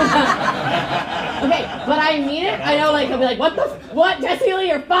 Okay, but I mean it. I know, like, he'll be like, what, Jesse Lee,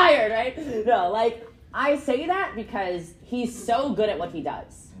 you're fired, right? No, like, I say that because he's so good at what he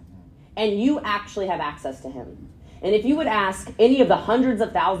does. And you actually have access to him. And if you would ask any of the hundreds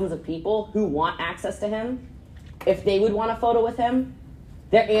of thousands of people who want access to him, if they would want a photo with him,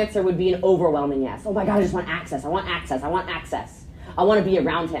 their answer would be an overwhelming yes. Oh my God, I just want access. I want access. I want access. I want to be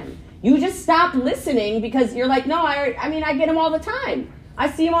around him. You just stopped listening because you're like, no, I mean, I get him all the time. I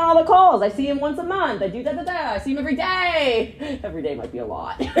see him on all the calls. I see him once a month. I do da-da-da. I see him every day. Every day might be a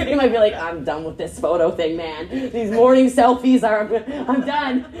lot. He might be like, I'm done with this photo thing, man. These morning selfies I'm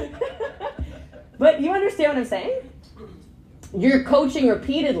done. But you understand what I'm saying? You're coaching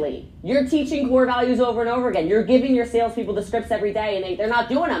repeatedly. You're teaching core values over and over again. You're giving your salespeople the scripts every day, and they're not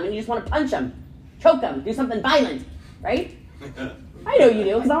doing them, and you just want to punch them, choke them, do something violent, right? I know you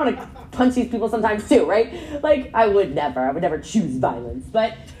do, because I want to punch these people sometimes too, right? Like, I would never choose violence.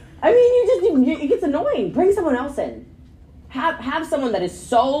 But, I mean, it gets annoying. Bring someone else in. Have someone that is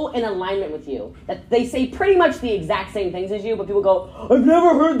so in alignment with you that they say pretty much the exact same things as you, but people go, I've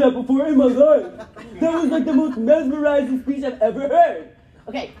never heard that before in my life. That was like the most mesmerizing speech I've ever heard.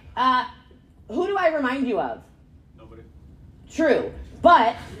 Okay, who do I remind you of? Nobody. True,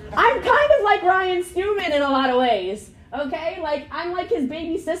 but I'm kind of like Ryan Stuman in a lot of ways. Okay, like, I'm like his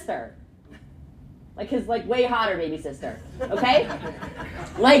baby sister. Like his, like, way hotter baby sister. Okay?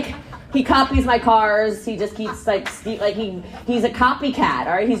 Like, he copies my cars. He just keeps, like he's a copycat,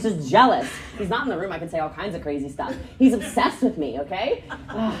 all right? He's just jealous. He's not in the room. I can say all kinds of crazy stuff. He's obsessed with me, okay?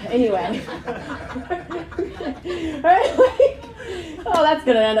 Anyway. Right? Like, oh, that's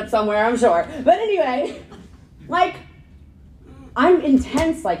going to end up somewhere, I'm sure. But anyway, like, I'm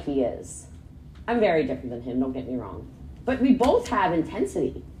intense like he is. I'm very different than him, don't get me wrong. But we both have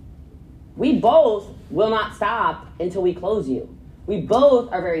intensity. We both will not stop until we close you. We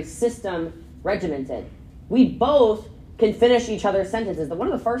both are very system regimented. We both can finish each other's sentences. One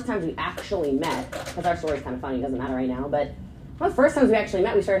of the first times we actually met, because our story's kind of funny, it doesn't matter right now, but one of the first times we actually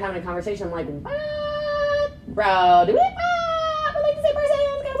met, we started having a conversation. I'm like, what? Bro, do we we're like the same person,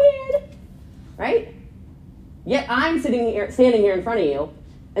 it's kind of weird. Right? Yet I'm standing here in front of you,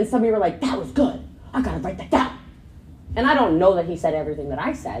 and some of you were like, that was good. I gotta write that down. And I don't know that he said everything that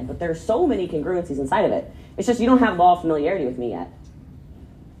I said, but there's so many congruencies inside of it. It's just you don't have law of familiarity with me yet.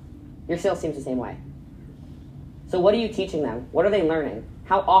 Your sales team's the same way. So what are you teaching them? What are they learning?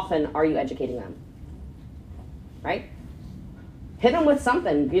 How often are you educating them? Right? Hit them with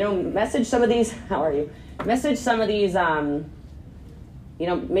something. You know, message some of these, how are you? Message some of these, you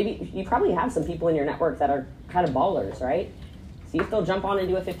know, maybe you probably have some people in your network that are kind of ballers, right? See if they'll jump on and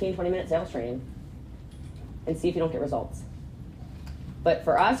do a 15, 20-minute sales training and see if you don't get results. But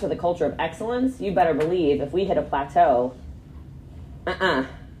for us, with a culture of excellence, you better believe if we hit a plateau, I'm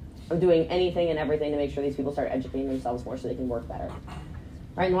doing anything and everything to make sure these people start educating themselves more so they can work better. All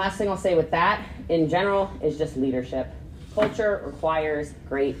right, and the last thing I'll say with that, in general, is just leadership. Culture requires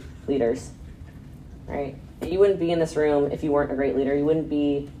great leaders. All right? You wouldn't be in this room if you weren't a great leader. You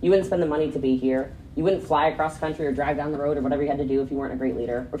wouldn't spend the money to be here. You wouldn't fly across the country or drive down the road or whatever you had to do if you weren't a great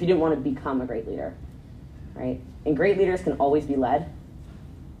leader, or if you didn't want to become a great leader. Right? And great leaders can always be led.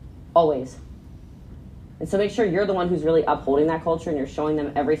 Always. And so make sure you're the one who's really upholding that culture and you're showing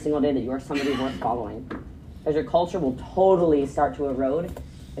them every single day that you are somebody worth following. Because your culture will totally start to erode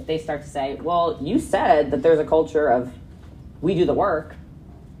if they start to say, well, you said that there's a culture of we do the work.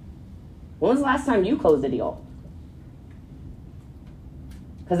 When was the last time you closed a deal?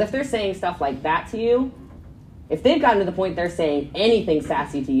 Because if they're saying stuff like that to you, if they've gotten to the point they're saying anything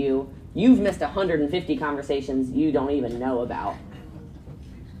sassy to you, you've missed 150 conversations you don't even know about.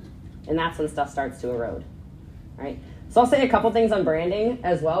 And that's when stuff starts to erode, right? So I'll say a couple things on branding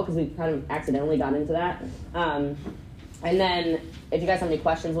as well, because we kind of accidentally got into that. And then if you guys have any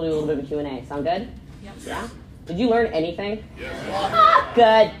questions, we'll do a little bit of a Q&A. Sound good? Yep. Yeah? Did you learn anything? Yes.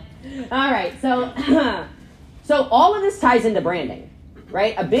 Good. All right, so all of this ties into branding,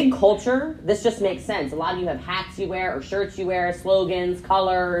 right? A big culture, this just makes sense. A lot of you have hats you wear or shirts you wear, slogans,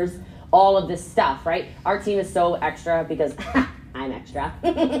 colors, all of this stuff, right? Our team is so extra because I'm extra.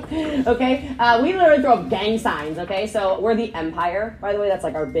 Okay, we literally throw up gang signs. Okay, so we're the Empire, by the way. That's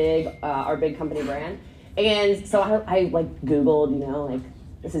like our big company brand. And so I like Googled, you know, like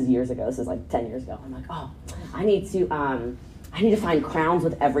this is years ago. This is like 10 years ago. I'm like, oh, I need to find crowns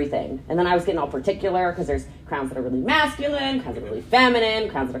with everything. And then I was getting all particular because there's crowns that are really masculine, crowns that are really feminine,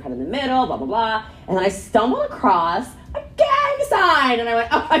 crowns that are kind of in the middle, blah, blah, blah. And then I stumbled across a gang sign. And I went,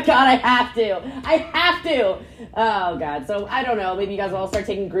 oh my God, I have to. Oh God. So I don't know. Maybe you guys will all start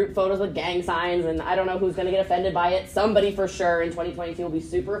taking group photos with gang signs. And I don't know who's going to get offended by it. Somebody for sure in 2022 will be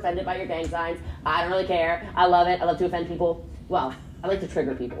super offended by your gang signs. I don't really care. I love it. I love to offend people. Well, I like to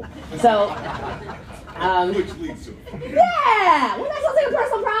trigger people. So, Which leads to yeah! Well, that sounds like a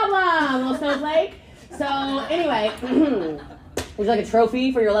personal problem, little snowflake. So, anyway, would you like a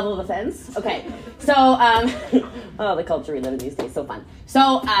trophy for your level of offense? Okay. So, oh, the culture we live in these days, so fun.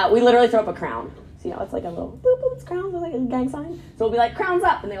 So, we literally throw up a crown. So, you know, it's like a little boop, boop, it's crowns, it's like a gang sign. So we'll be like, crowns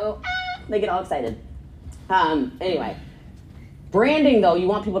up, and they go, ah! They get all excited. Anyway, branding, though, you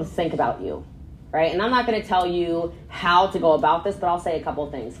want people to think about you. Right? And I'm not going to tell you how to go about this, but I'll say a couple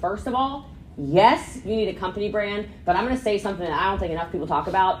of things. First of all, yes, you need a company brand, but I'm going to say something that I don't think enough people talk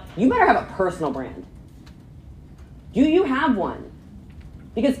about. You better have a personal brand. Do you have one?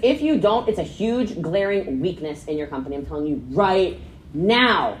 Because if you don't, it's a huge glaring weakness in your company. I'm telling you right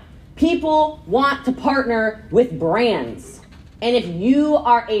now. People want to partner with brands. And if you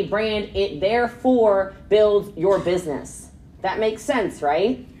are a brand, it therefore builds your business. That makes sense,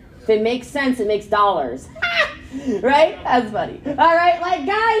 right? If it makes sense, it makes dollars. Right? That's funny. All right? Like,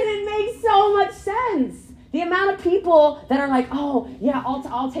 guys, it makes so much sense. The amount of people that are like, oh, yeah,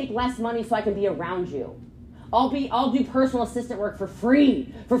 I'll take less money so I can be around you. I'll do personal assistant work for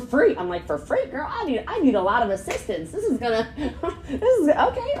free. For free. I'm like, for free? Girl, I need a lot of assistance. This is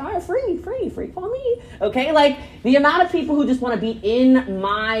okay, all right, free for me. Okay? Like, the amount of people who just want to be in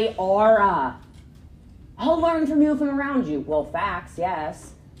my aura. I'll learn from you if I'm around you. Well, facts,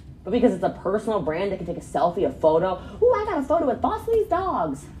 yes. But because it's a personal brand, they can take a selfie, a photo. Ooh, I got a photo with Boss Lee's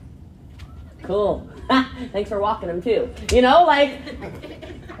dogs. Cool. Thanks for walking them too. You know, like,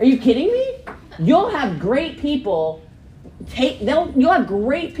 are you kidding me? You'll have great people you'll have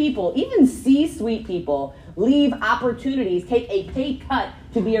great people, even C-suite people, leave opportunities, take a pay cut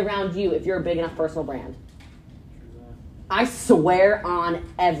to be around you if you're a big enough personal brand. I swear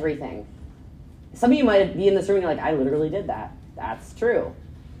on everything. Some of you might be in this room and you're like, I literally did that. That's true.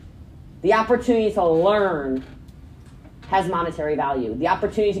 The opportunity to learn has monetary value. The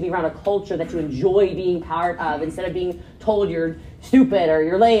opportunity to be around a culture that you enjoy being part of instead of being told you're stupid or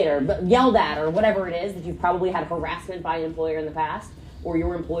you're late or yelled at or whatever it is that you've probably had harassment by an employer in the past, or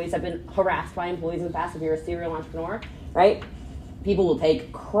your employees have been harassed by employees in the past if you're a serial entrepreneur, right? People will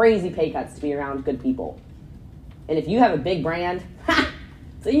take crazy pay cuts to be around good people. And if you have a big brand,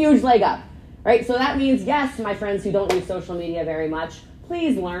 it's a huge leg up, right? So that means, yes, my friends who don't use social media very much,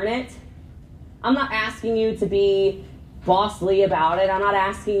 please learn it. I'm not asking you to be Boss Lee about it. I'm not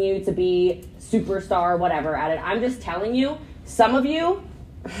asking you to be superstar whatever at it. I'm just telling you, some of you,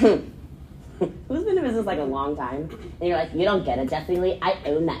 who's been in business like a long time, and you're like, you don't get it, Jessie Lee, I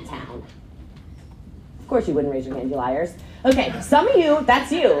own that town. Of course you wouldn't raise your hand, you liars. Okay, some of you,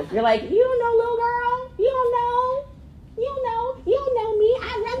 that's you. You're like, you don't know, little girl. You don't know. You don't know me.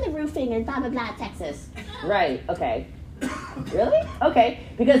 I run the roofing in blah, blah, blah, Texas. Right, okay. Really? Okay.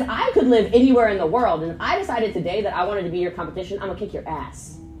 Because I could live anywhere in the world, and I decided today that I wanted to be your competition. I'm going to kick your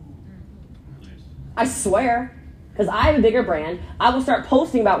ass. I swear. Because I have a bigger brand. I will start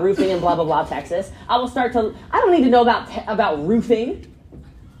posting about roofing in blah, blah, blah, Texas. I don't need to know about roofing.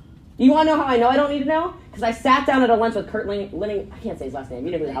 You want to know how I know I don't need to know? Because I sat down at a lunch with Kurt Linning. I can't say his last name.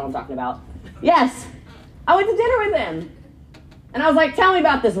 You know who the hell I'm talking about. Yes. I went to dinner with him. And I was like, tell me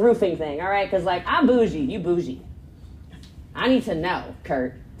about this roofing thing, all right? Because, like, I'm bougie. You bougie. I need to know,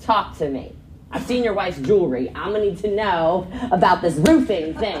 Kurt. Talk to me. I've seen your wife's jewelry. I'm going to need to know about this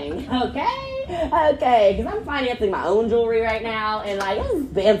roofing thing, okay? Okay, because I'm financing my own jewelry right now, and, like, it's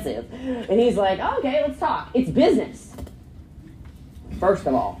expensive. And he's like, okay, let's talk. It's business. First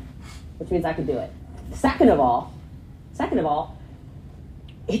of all, which means I could do it. Second of all,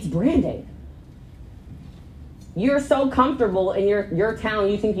 It's branding. You're so comfortable in your town,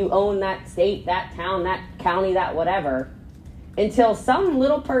 you think you own that state, that town, that county, that whatever, until some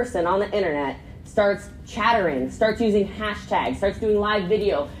little person on the internet starts chattering, starts using hashtags, starts doing live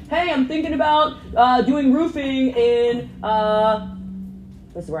video. Hey, I'm thinking about doing roofing in,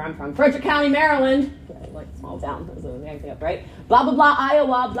 this is where I'm from, Frederick County, Maryland. Like small town, that's what I'm up, right? Blah, blah, blah,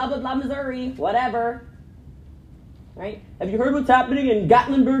 Iowa, blah, blah, blah, Missouri, whatever. Right? Have you heard what's happening in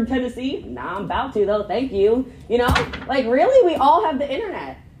Gatlinburg, Tennessee? Nah, I'm about to, though. Thank you. You know, like, really, we all have the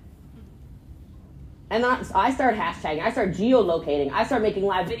internet. And then I start hashtagging. I start geolocating. I start making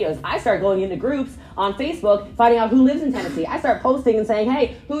live videos. I start going into groups on Facebook, finding out who lives in Tennessee. I start posting and saying,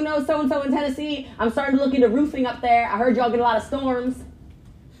 hey, who knows so-and-so in Tennessee? I'm starting to look into roofing up there. I heard y'all get a lot of storms.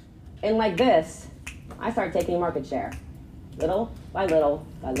 And like this, I start taking market share. Little by little,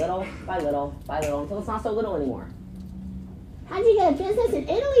 by little, by little, by little, until it's not so little anymore. How'd you get a business in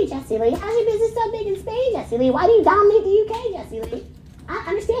Italy, Jessie Lee? How's your business so big in Spain, Jessie Lee? Why do you dominate the UK, Jessie Lee? I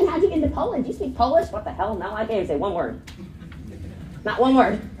understand. How'd you get into Poland? Do you speak Polish? What the hell? No, I can't even say one word. Not one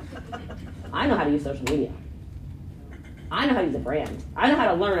word. I know how to use social media. I know how to use a brand. I know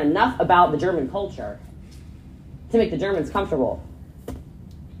how to learn enough about the German culture to make the Germans comfortable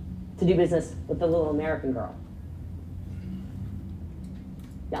to do business with the little American girl.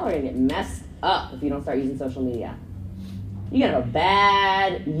 Y'all are going to get messed up if you don't start using social media. You're going to have a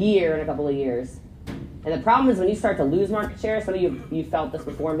bad year in a couple of years. And the problem is when you start to lose market share, some of you felt this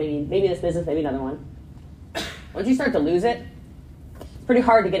before, maybe this business, maybe another one. Once you start to lose it, it's pretty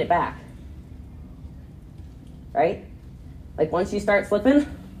hard to get it back. Right? Like once you start slipping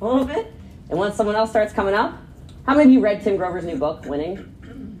a little bit, and once someone else starts coming up, how many of you read Tim Grover's new book, Winning?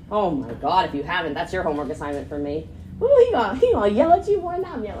 Oh my God, if you haven't, that's your homework assignment for me. Ooh, he gonna yell at you more than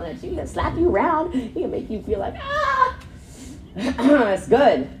I'm yelling at you. He gonna slap you around. He gonna make you feel like, ah! It's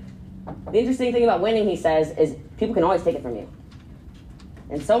good. The interesting thing about winning, he says, is people can always take it from you.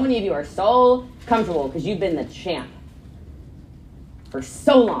 And so many of you are so comfortable because you've been the champ for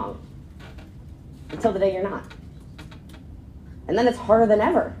so long until the day you're not. And then it's harder than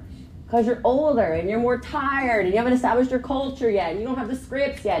ever because you're older and you're more tired and you haven't established your culture yet and you don't have the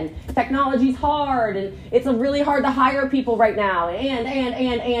scripts yet and technology's hard and it's really hard to hire people right now and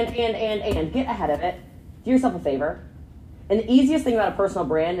get ahead of it. Do yourself a favor. And the easiest thing about a personal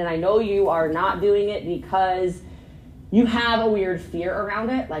brand, and I know you are not doing it because you have a weird fear around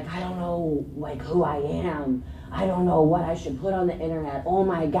it, like, I don't know, like, who I am. I don't know what I should put on the internet. Oh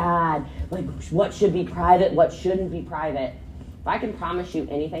my God, like, what should be private, what shouldn't be private. If I can promise you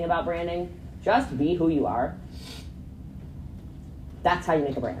anything about branding, just be who you are. That's how you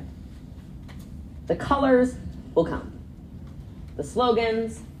make a brand. The colors will come. The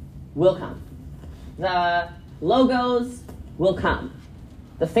slogans will come. The logos will come.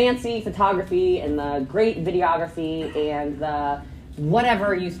 The fancy photography and the great videography and the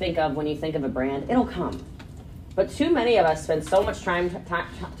whatever you think of when you think of a brand, it'll come. But too many of us spend so much time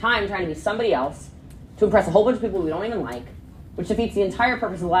trying to be somebody else to impress a whole bunch of people we don't even like, which defeats the entire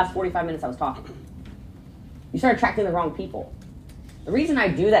purpose of the last 45 minutes I was talking. You start attracting the wrong people. The reason I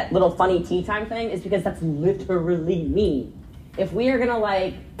do that little funny tea time thing is because that's literally me. If we are gonna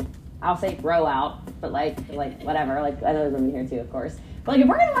like, I'll say bro out, but like whatever, like I know there's women here too, of course. But like if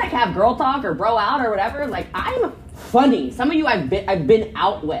we're gonna like have girl talk or bro out or whatever, like I'm funny. Some of you I've been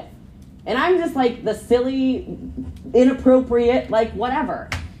out with. And I'm just like the silly, inappropriate, like whatever.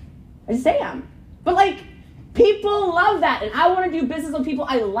 I just am. But like people love that and I wanna do business with people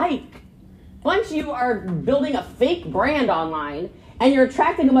I like. Bunch of you are building a fake brand online and you're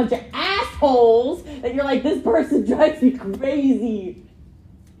attracting a bunch of assholes that you're like, this person drives me crazy.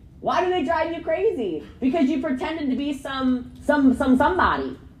 Why do they drive you crazy? Because you pretended to be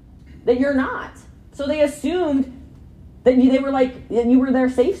somebody that you're not. So they assumed that they were like, that you were their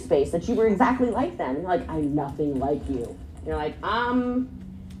safe space, that you were exactly like them. And you're like, I'm nothing like you. And you're like,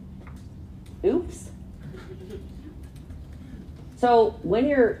 oops. So when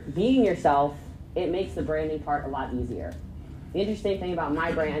you're being yourself, it makes the branding part a lot easier. The interesting thing about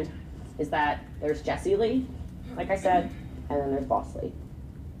my brand is that there's Jessie Lee, like I said, and then there's Boss Lee.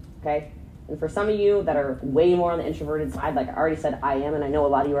 Okay? And for some of you that are way more on the introverted side, like I already said, I am, and I know a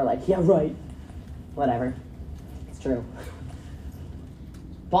lot of you are like, yeah, right. Whatever. It's true.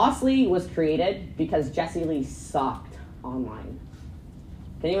 Boss Lee was created because Jessie Lee sucked online.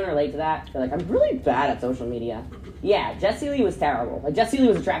 Can anyone relate to that? They're like, I'm really bad at social media. Yeah, Jessie Lee was terrible. Like Jessie Lee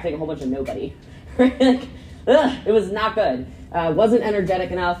was attracting a whole bunch of nobody. Like, it was not good. Wasn't energetic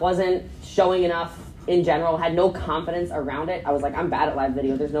enough, wasn't showing enough in general, had no confidence around it. I was like, I'm bad at live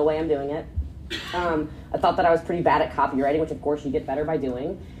video. There's no way I'm doing it. I thought that I was pretty bad at copywriting, which of course you get better by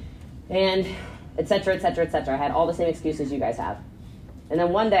doing, and et cetera, et cetera, et cetera. I had all the same excuses you guys have. And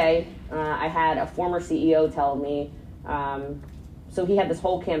then one day, I had a former CEO tell me, so he had this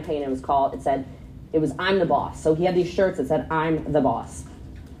whole campaign, it was I'm the boss. So he had these shirts that said I'm the boss.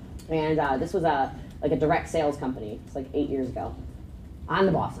 And this was a direct sales company. It's like 8 years ago. I'm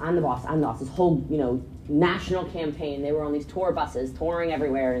the boss, I'm the boss, I'm the boss. This whole, national campaign. They were on these tour buses, touring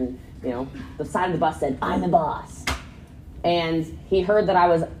everywhere, and, the side of the bus said, I'm the boss. And he heard that I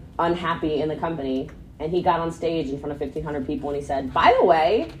was unhappy in the company, and he got on stage in front of 1,500 people, and he said, by the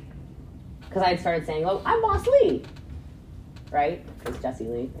way, because I had started saying, oh, I'm Boss Lee, right? It's Jessie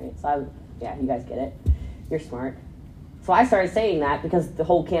Lee, right? So yeah, you guys get it. You're smart. So I started saying that because the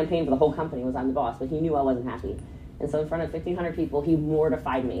whole campaign for the whole company was I'm the boss, but he knew I wasn't happy. And so in front of 1,500 people, he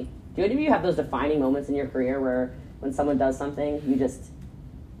mortified me. Do any of you have those defining moments in your career where when someone does something,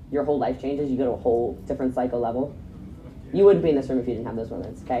 your whole life changes, you go to a whole different psycho level? You wouldn't be in this room if you didn't have those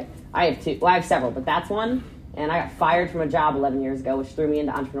moments, okay? I have several, but that's one. And I got fired from a job 11 years ago, which threw me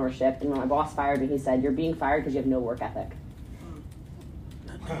into entrepreneurship. And when my boss fired me, he said, you're being fired because you have no work ethic.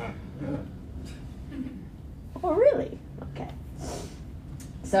 Oh, really? Okay.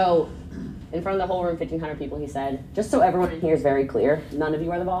 So, in front of the whole room, 1,500 people, he said, just so everyone in here is very clear, none of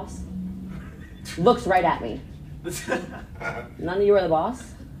you are the boss. Looks right at me. None of you are the boss.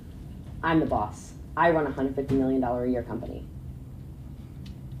 I'm the boss. I run a $150 million a year company.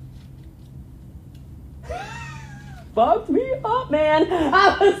 Fucked me up, man.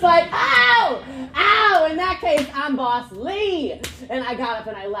 I was like, ow, ow. In that case, I'm Boss Lee. And I got up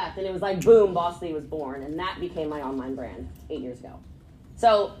and I left. And it was like, boom, Boss Lee was born. And that became my online brand 8 years ago.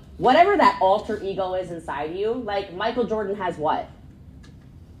 So whatever that alter ego is inside you, like Michael Jordan has what?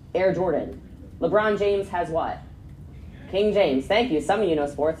 Air Jordan. LeBron James has what? King James. Thank you. Some of you know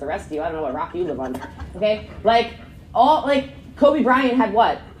sports. The rest of you, I don't know what rock you live on. Okay? Like Kobe Bryant had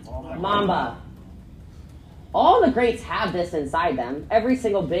what? Mamba. All the greats have this inside them. Every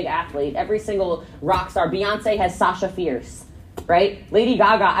single big athlete, every single rock star. Beyonce has Sasha Fierce, right? Lady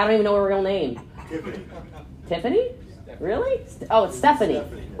Gaga, I don't even know her real name. Tiffany? Really? Oh, it's Stephanie.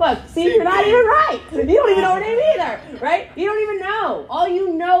 Look, see, you're not even right. You don't even know her name either, right? You don't even know. All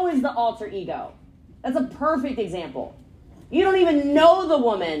you know is the alter ego. That's a perfect example. You don't even know the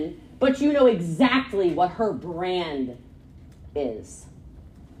woman, but you know exactly what her brand is.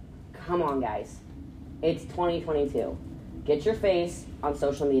 Come on, guys. It's 2022. Get your face on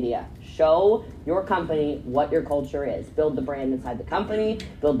social media. Show your company what your culture is. Build the brand inside the company.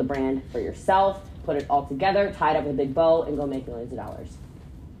 Build the brand for yourself. Put it all together, tie it up with a big bow, and go make millions of dollars.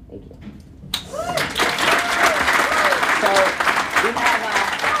 Thank you. So we have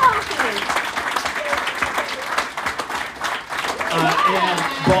and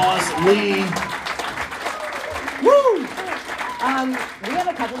Boss Lee. Woo! We have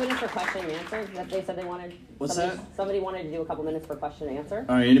a couple minutes for question and answer that they said they wanted. What's that? Somebody wanted to do a couple minutes for question and answer.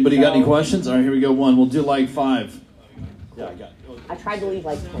 All right, anybody got any questions? All right, here we go. One. We'll do like 5. Yeah, I got it. I tried to leave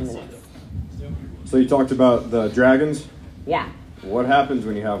like 10 minutes. So you talked about the dragons. Yeah. What happens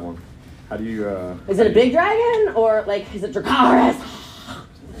when you have one? How do you? Is it a big dragon or like is it Dracarys?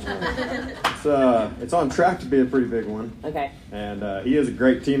 It's on track to be a pretty big one. Okay. And he is a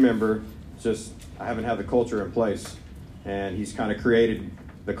great team member. Just I haven't had the culture in place, and he's kind of created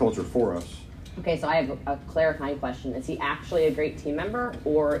the culture for us. Okay, so I have a clarifying question. Is he actually a great team member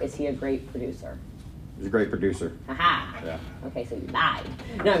or is he a great producer? He's a great producer. Aha. Yeah. Okay, so you lied.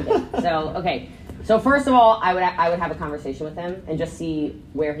 No, I'm kidding. So, okay. So first of all, I would have a conversation with him and just see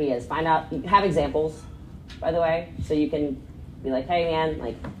where he is. Find out, have examples, by the way, so you can be like, hey man,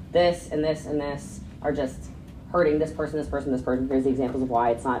 like this and this and this are just hurting this person, this person, this person. Here's the examples of why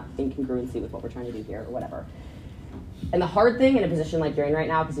it's not in congruency with what we're trying to do here or whatever. And the hard thing in a position like you're in right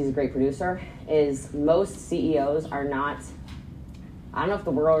now, because he's a great producer, is most CEOs are not, I don't know if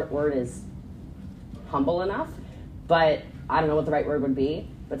the word is humble enough, but I don't know what the right word would be.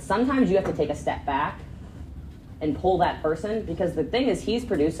 But sometimes you have to take a step back and pull that person, because the thing is he's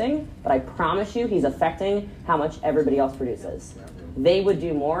producing, but I promise you he's affecting how much everybody else produces. They would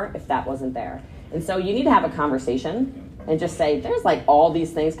do more if that wasn't there. And so you need to have a conversation and just say, there's like all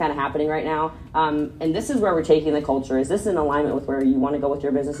these things kind of happening right now. And this is where we're taking the culture. Is this in alignment with where you want to go with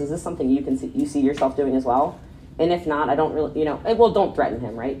your business? Is this something you see yourself doing as well? And if not, I don't really, well, don't threaten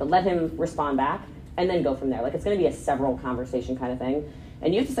him, right? But let him respond back and then go from there. Like it's going to be a several conversation kind of thing.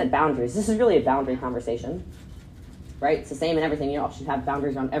 And you have to set boundaries. This is really a boundary conversation, right? It's the same in everything. You all should have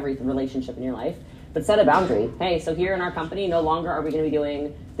boundaries around every relationship in your life. But set a boundary. Hey, so here in our company, no longer are we going to be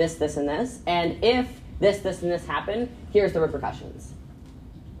doing this, this, and this. And if this, and this happen, here's the repercussions.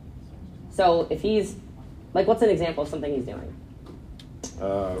 So if he's, like, what's an example of something he's doing?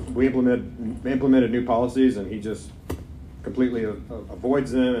 We implemented new policies, and he just completely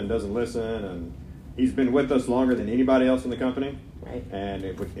avoids them and doesn't listen. And he's been with us longer than anybody else in the company. Right. And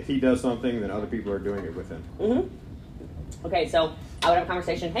if he does something, then other people are doing it with him. Mm-hmm. Okay, so I would have a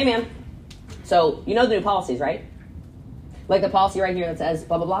conversation. Hey, man. So you know the new policies, right? Like the policy right here that says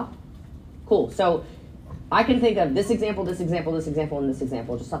blah, blah, blah? Cool. So I can think of this example, this example, this example, and this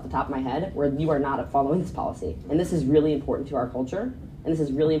example just off the top of my head where you are not following this policy. And this is really important to our culture, and this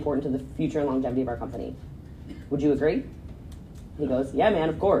is really important to the future and longevity of our company. Would you agree? He goes, yeah, man,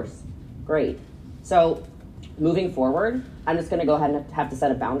 of course. Great. So moving forward, I'm just going to go ahead and have to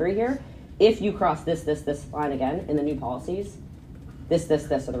set a boundary here. If you cross this line again in the new policies, this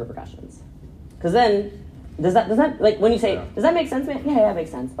are the repercussions. Because then, does that, like, when you say, does that make sense, man? Yeah, that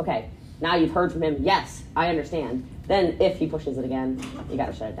makes sense. Okay. Now you've heard from him, yes, I understand. Then if he pushes it again, you got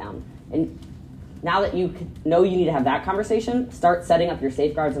to shut it down. And now that you know you need to have that conversation, start setting up your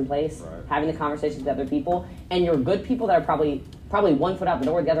safeguards in place, having the conversations with other people, and your good people that are probably 1 foot out the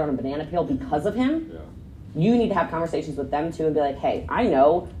door together on a banana peel because of him, you need to have conversations with them too and be like, hey, I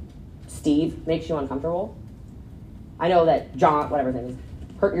know Steve makes you uncomfortable. I know that John, whatever his name is,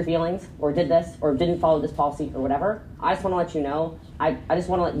 hurt your feelings or did this or didn't follow this policy or whatever. I just want to let you know. I just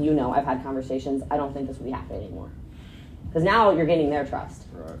want to let you know I've had conversations. I don't think this will be happening anymore. Because now you're gaining their trust.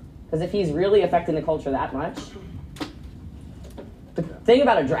 Right. Because if he's really affecting the culture that much, the thing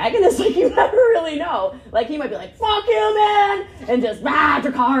about a dragon is, like, you never really know. Like, he might be like, fuck you, man, and just,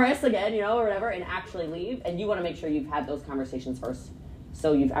 Dracarys again, you know, or whatever, and actually leave. And you want to make sure you've had those conversations first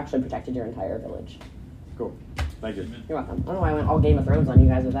so you've actually protected your entire village. Cool. Thank you. You're welcome. I don't know why I went all Game of Thrones on you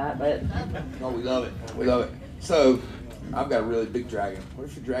guys with that, but... No, we love it. We love it. So, I've got a really big dragon. What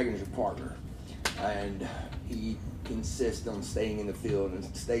if your dragon is your partner? And he insists on staying in the field and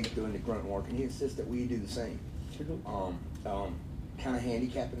stay doing the grunt work, and he insists that we do the same. Kind of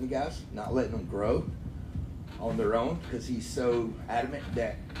handicapping the guys, not letting them grow on their own, because he's so adamant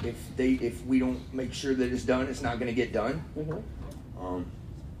that if we don't make sure that it's done, it's not going to get done.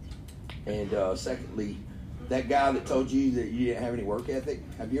 And secondly, that guy that told you that you didn't have any work ethic,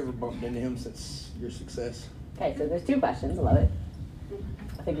 have you ever bumped into him since your success? Okay, so there's 2 questions. I love it.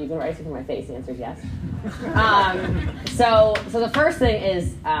 I think you can write it from my face. The answer is yes. So the first thing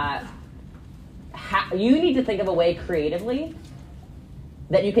is you need to think of a way creatively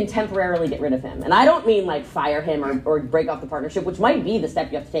that you can temporarily get rid of him. And I don't mean like fire him or break off the partnership, which might be the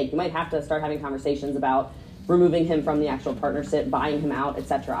step you have to take. You might have to start having conversations about removing him from the actual partnership, buying him out,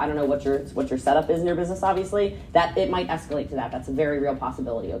 etc. I don't know what your setup is in your business, obviously. That it might escalate to that. That's a very real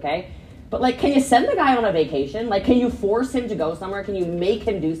possibility, okay? But, like, can you send the guy on a vacation? Like, can you force him to go somewhere? Can you make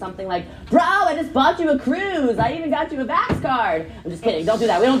him do something like, bro, I just bought you a cruise. I even got you a Vax card. I'm just kidding. Don't do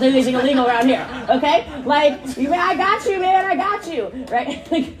that. We don't do anything illegal around here, okay? Like, I got you, man. I got you,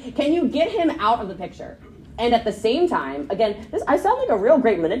 right? Like, can you get him out of the picture? And at the same time, again, I sound like a real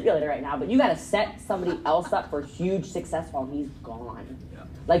great manipulator right now, but you got to set somebody else up for huge success while he's gone.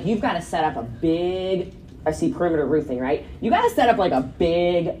 Like, you've got to set up a big... I see perimeter roofing, right? You got to set up like a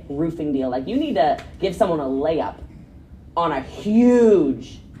big roofing deal. Like, you need to give someone a layup on a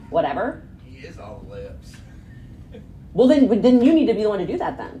huge whatever. He is all the layups. Well, then you need to be the one to do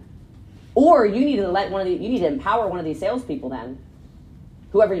that then. Or you need to you need to empower one of these salespeople then.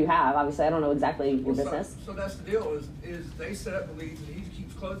 Whoever you have, obviously, I don't know exactly your business. So that's the deal, is they set up the leads and he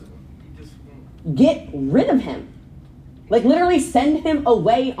keeps closing them. He just won't. Get rid of him. Like, literally send him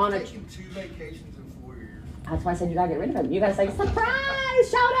away on Taking 2 vacations in 4 years. That's why I said you gotta get rid of him. You gotta say,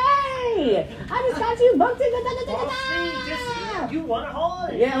 surprise, Shawty! I just got you booked in the You want a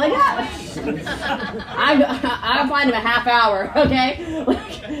holiday? Yeah, like that. I'm find him a half hour, okay?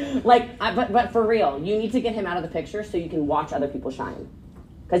 But for real, you need to get him out of the picture so you can watch other people shine.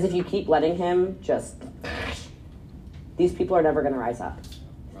 Because if you keep letting him these people are never gonna rise up.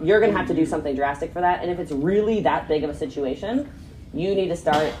 You're gonna have to do something drastic for that. And if it's really that big of a situation, you need to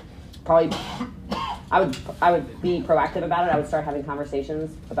start probably. I would be proactive about it. I would start having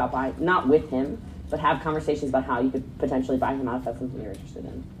conversations about buying, not with him, but have conversations about how you could potentially buy him out if that's something you're interested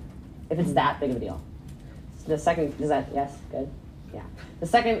in. If it's that big of a deal. The second, is that, yes, good? Yeah. The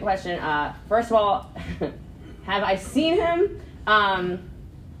second question, first of all, have I seen him?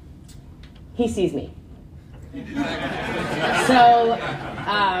 He sees me. So,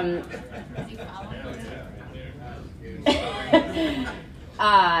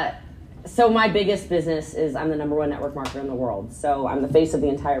 so my biggest business is I'm the #1 network marketer in the world. So I'm the face of the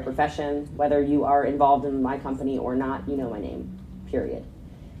entire profession. Whether you are involved in my company or not, you know my name, period.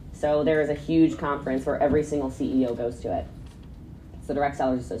 So there is a huge conference where every single CEO goes to it. It's the Direct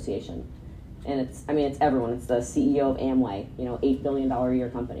Sellers Association. And it's everyone. It's the CEO of Amway, $8 billion a year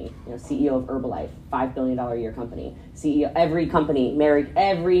company. CEO of Herbalife, $5 billion a year company. CEO, every company,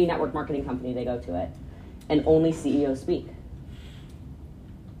 every network marketing company, they go to it. And only CEOs speak.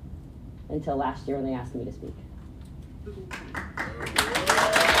 Until last year when they asked me to speak.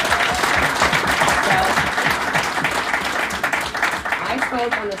 I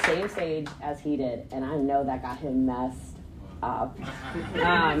spoke on the same stage as he did, and I know that got him messed up.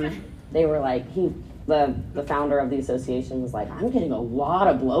 They were like, the founder of the association was like, I'm getting a lot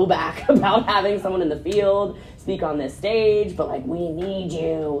of blowback about having someone in the field speak on this stage, but like, we need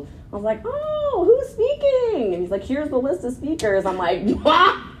you. I was like, oh, who's speaking? And he's like, here's the list of speakers. I'm like,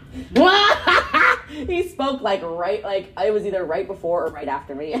 what? He spoke like it was either right before or right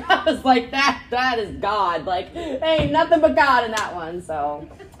after me. I was like, that is God. Like, ain't nothing but God in that one. So,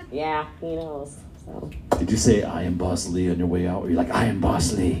 yeah, he knows. So. Did you say I am Boss Lee on your way out? Or you're like, I am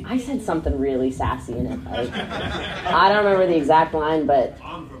Boss Lee? I said something really sassy in it. I don't remember the exact line, but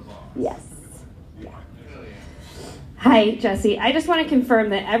yes. Yeah. Hi, Jessie. I just want to confirm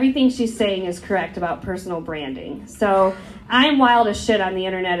that everything she's saying is correct about personal branding. So I'm wild as shit on the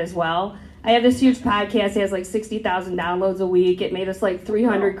internet as well. I have this huge podcast. It has like 60,000 downloads a week. It made us like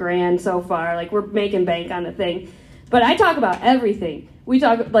 $300,000 so far. Like, we're making bank on the thing. But I talk about everything. We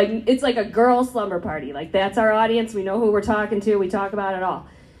talk, like, it's like a girl slumber party. Like, that's our audience. We know who we're talking to. We talk about it all.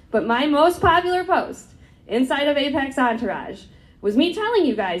 But my most popular post inside of Apex Entourage was me telling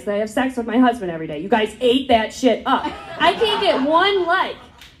you guys that I have sex with my husband every day. You guys ate that shit up. I can't get one like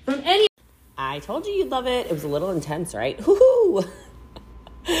from any... I told you you'd love it. It was a little intense, right? Woohoo!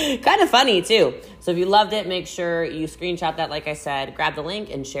 Kind of funny, too. So if you loved it, make sure you screenshot that, like I said, grab the link,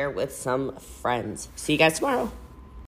 and share it with some friends. See you guys tomorrow.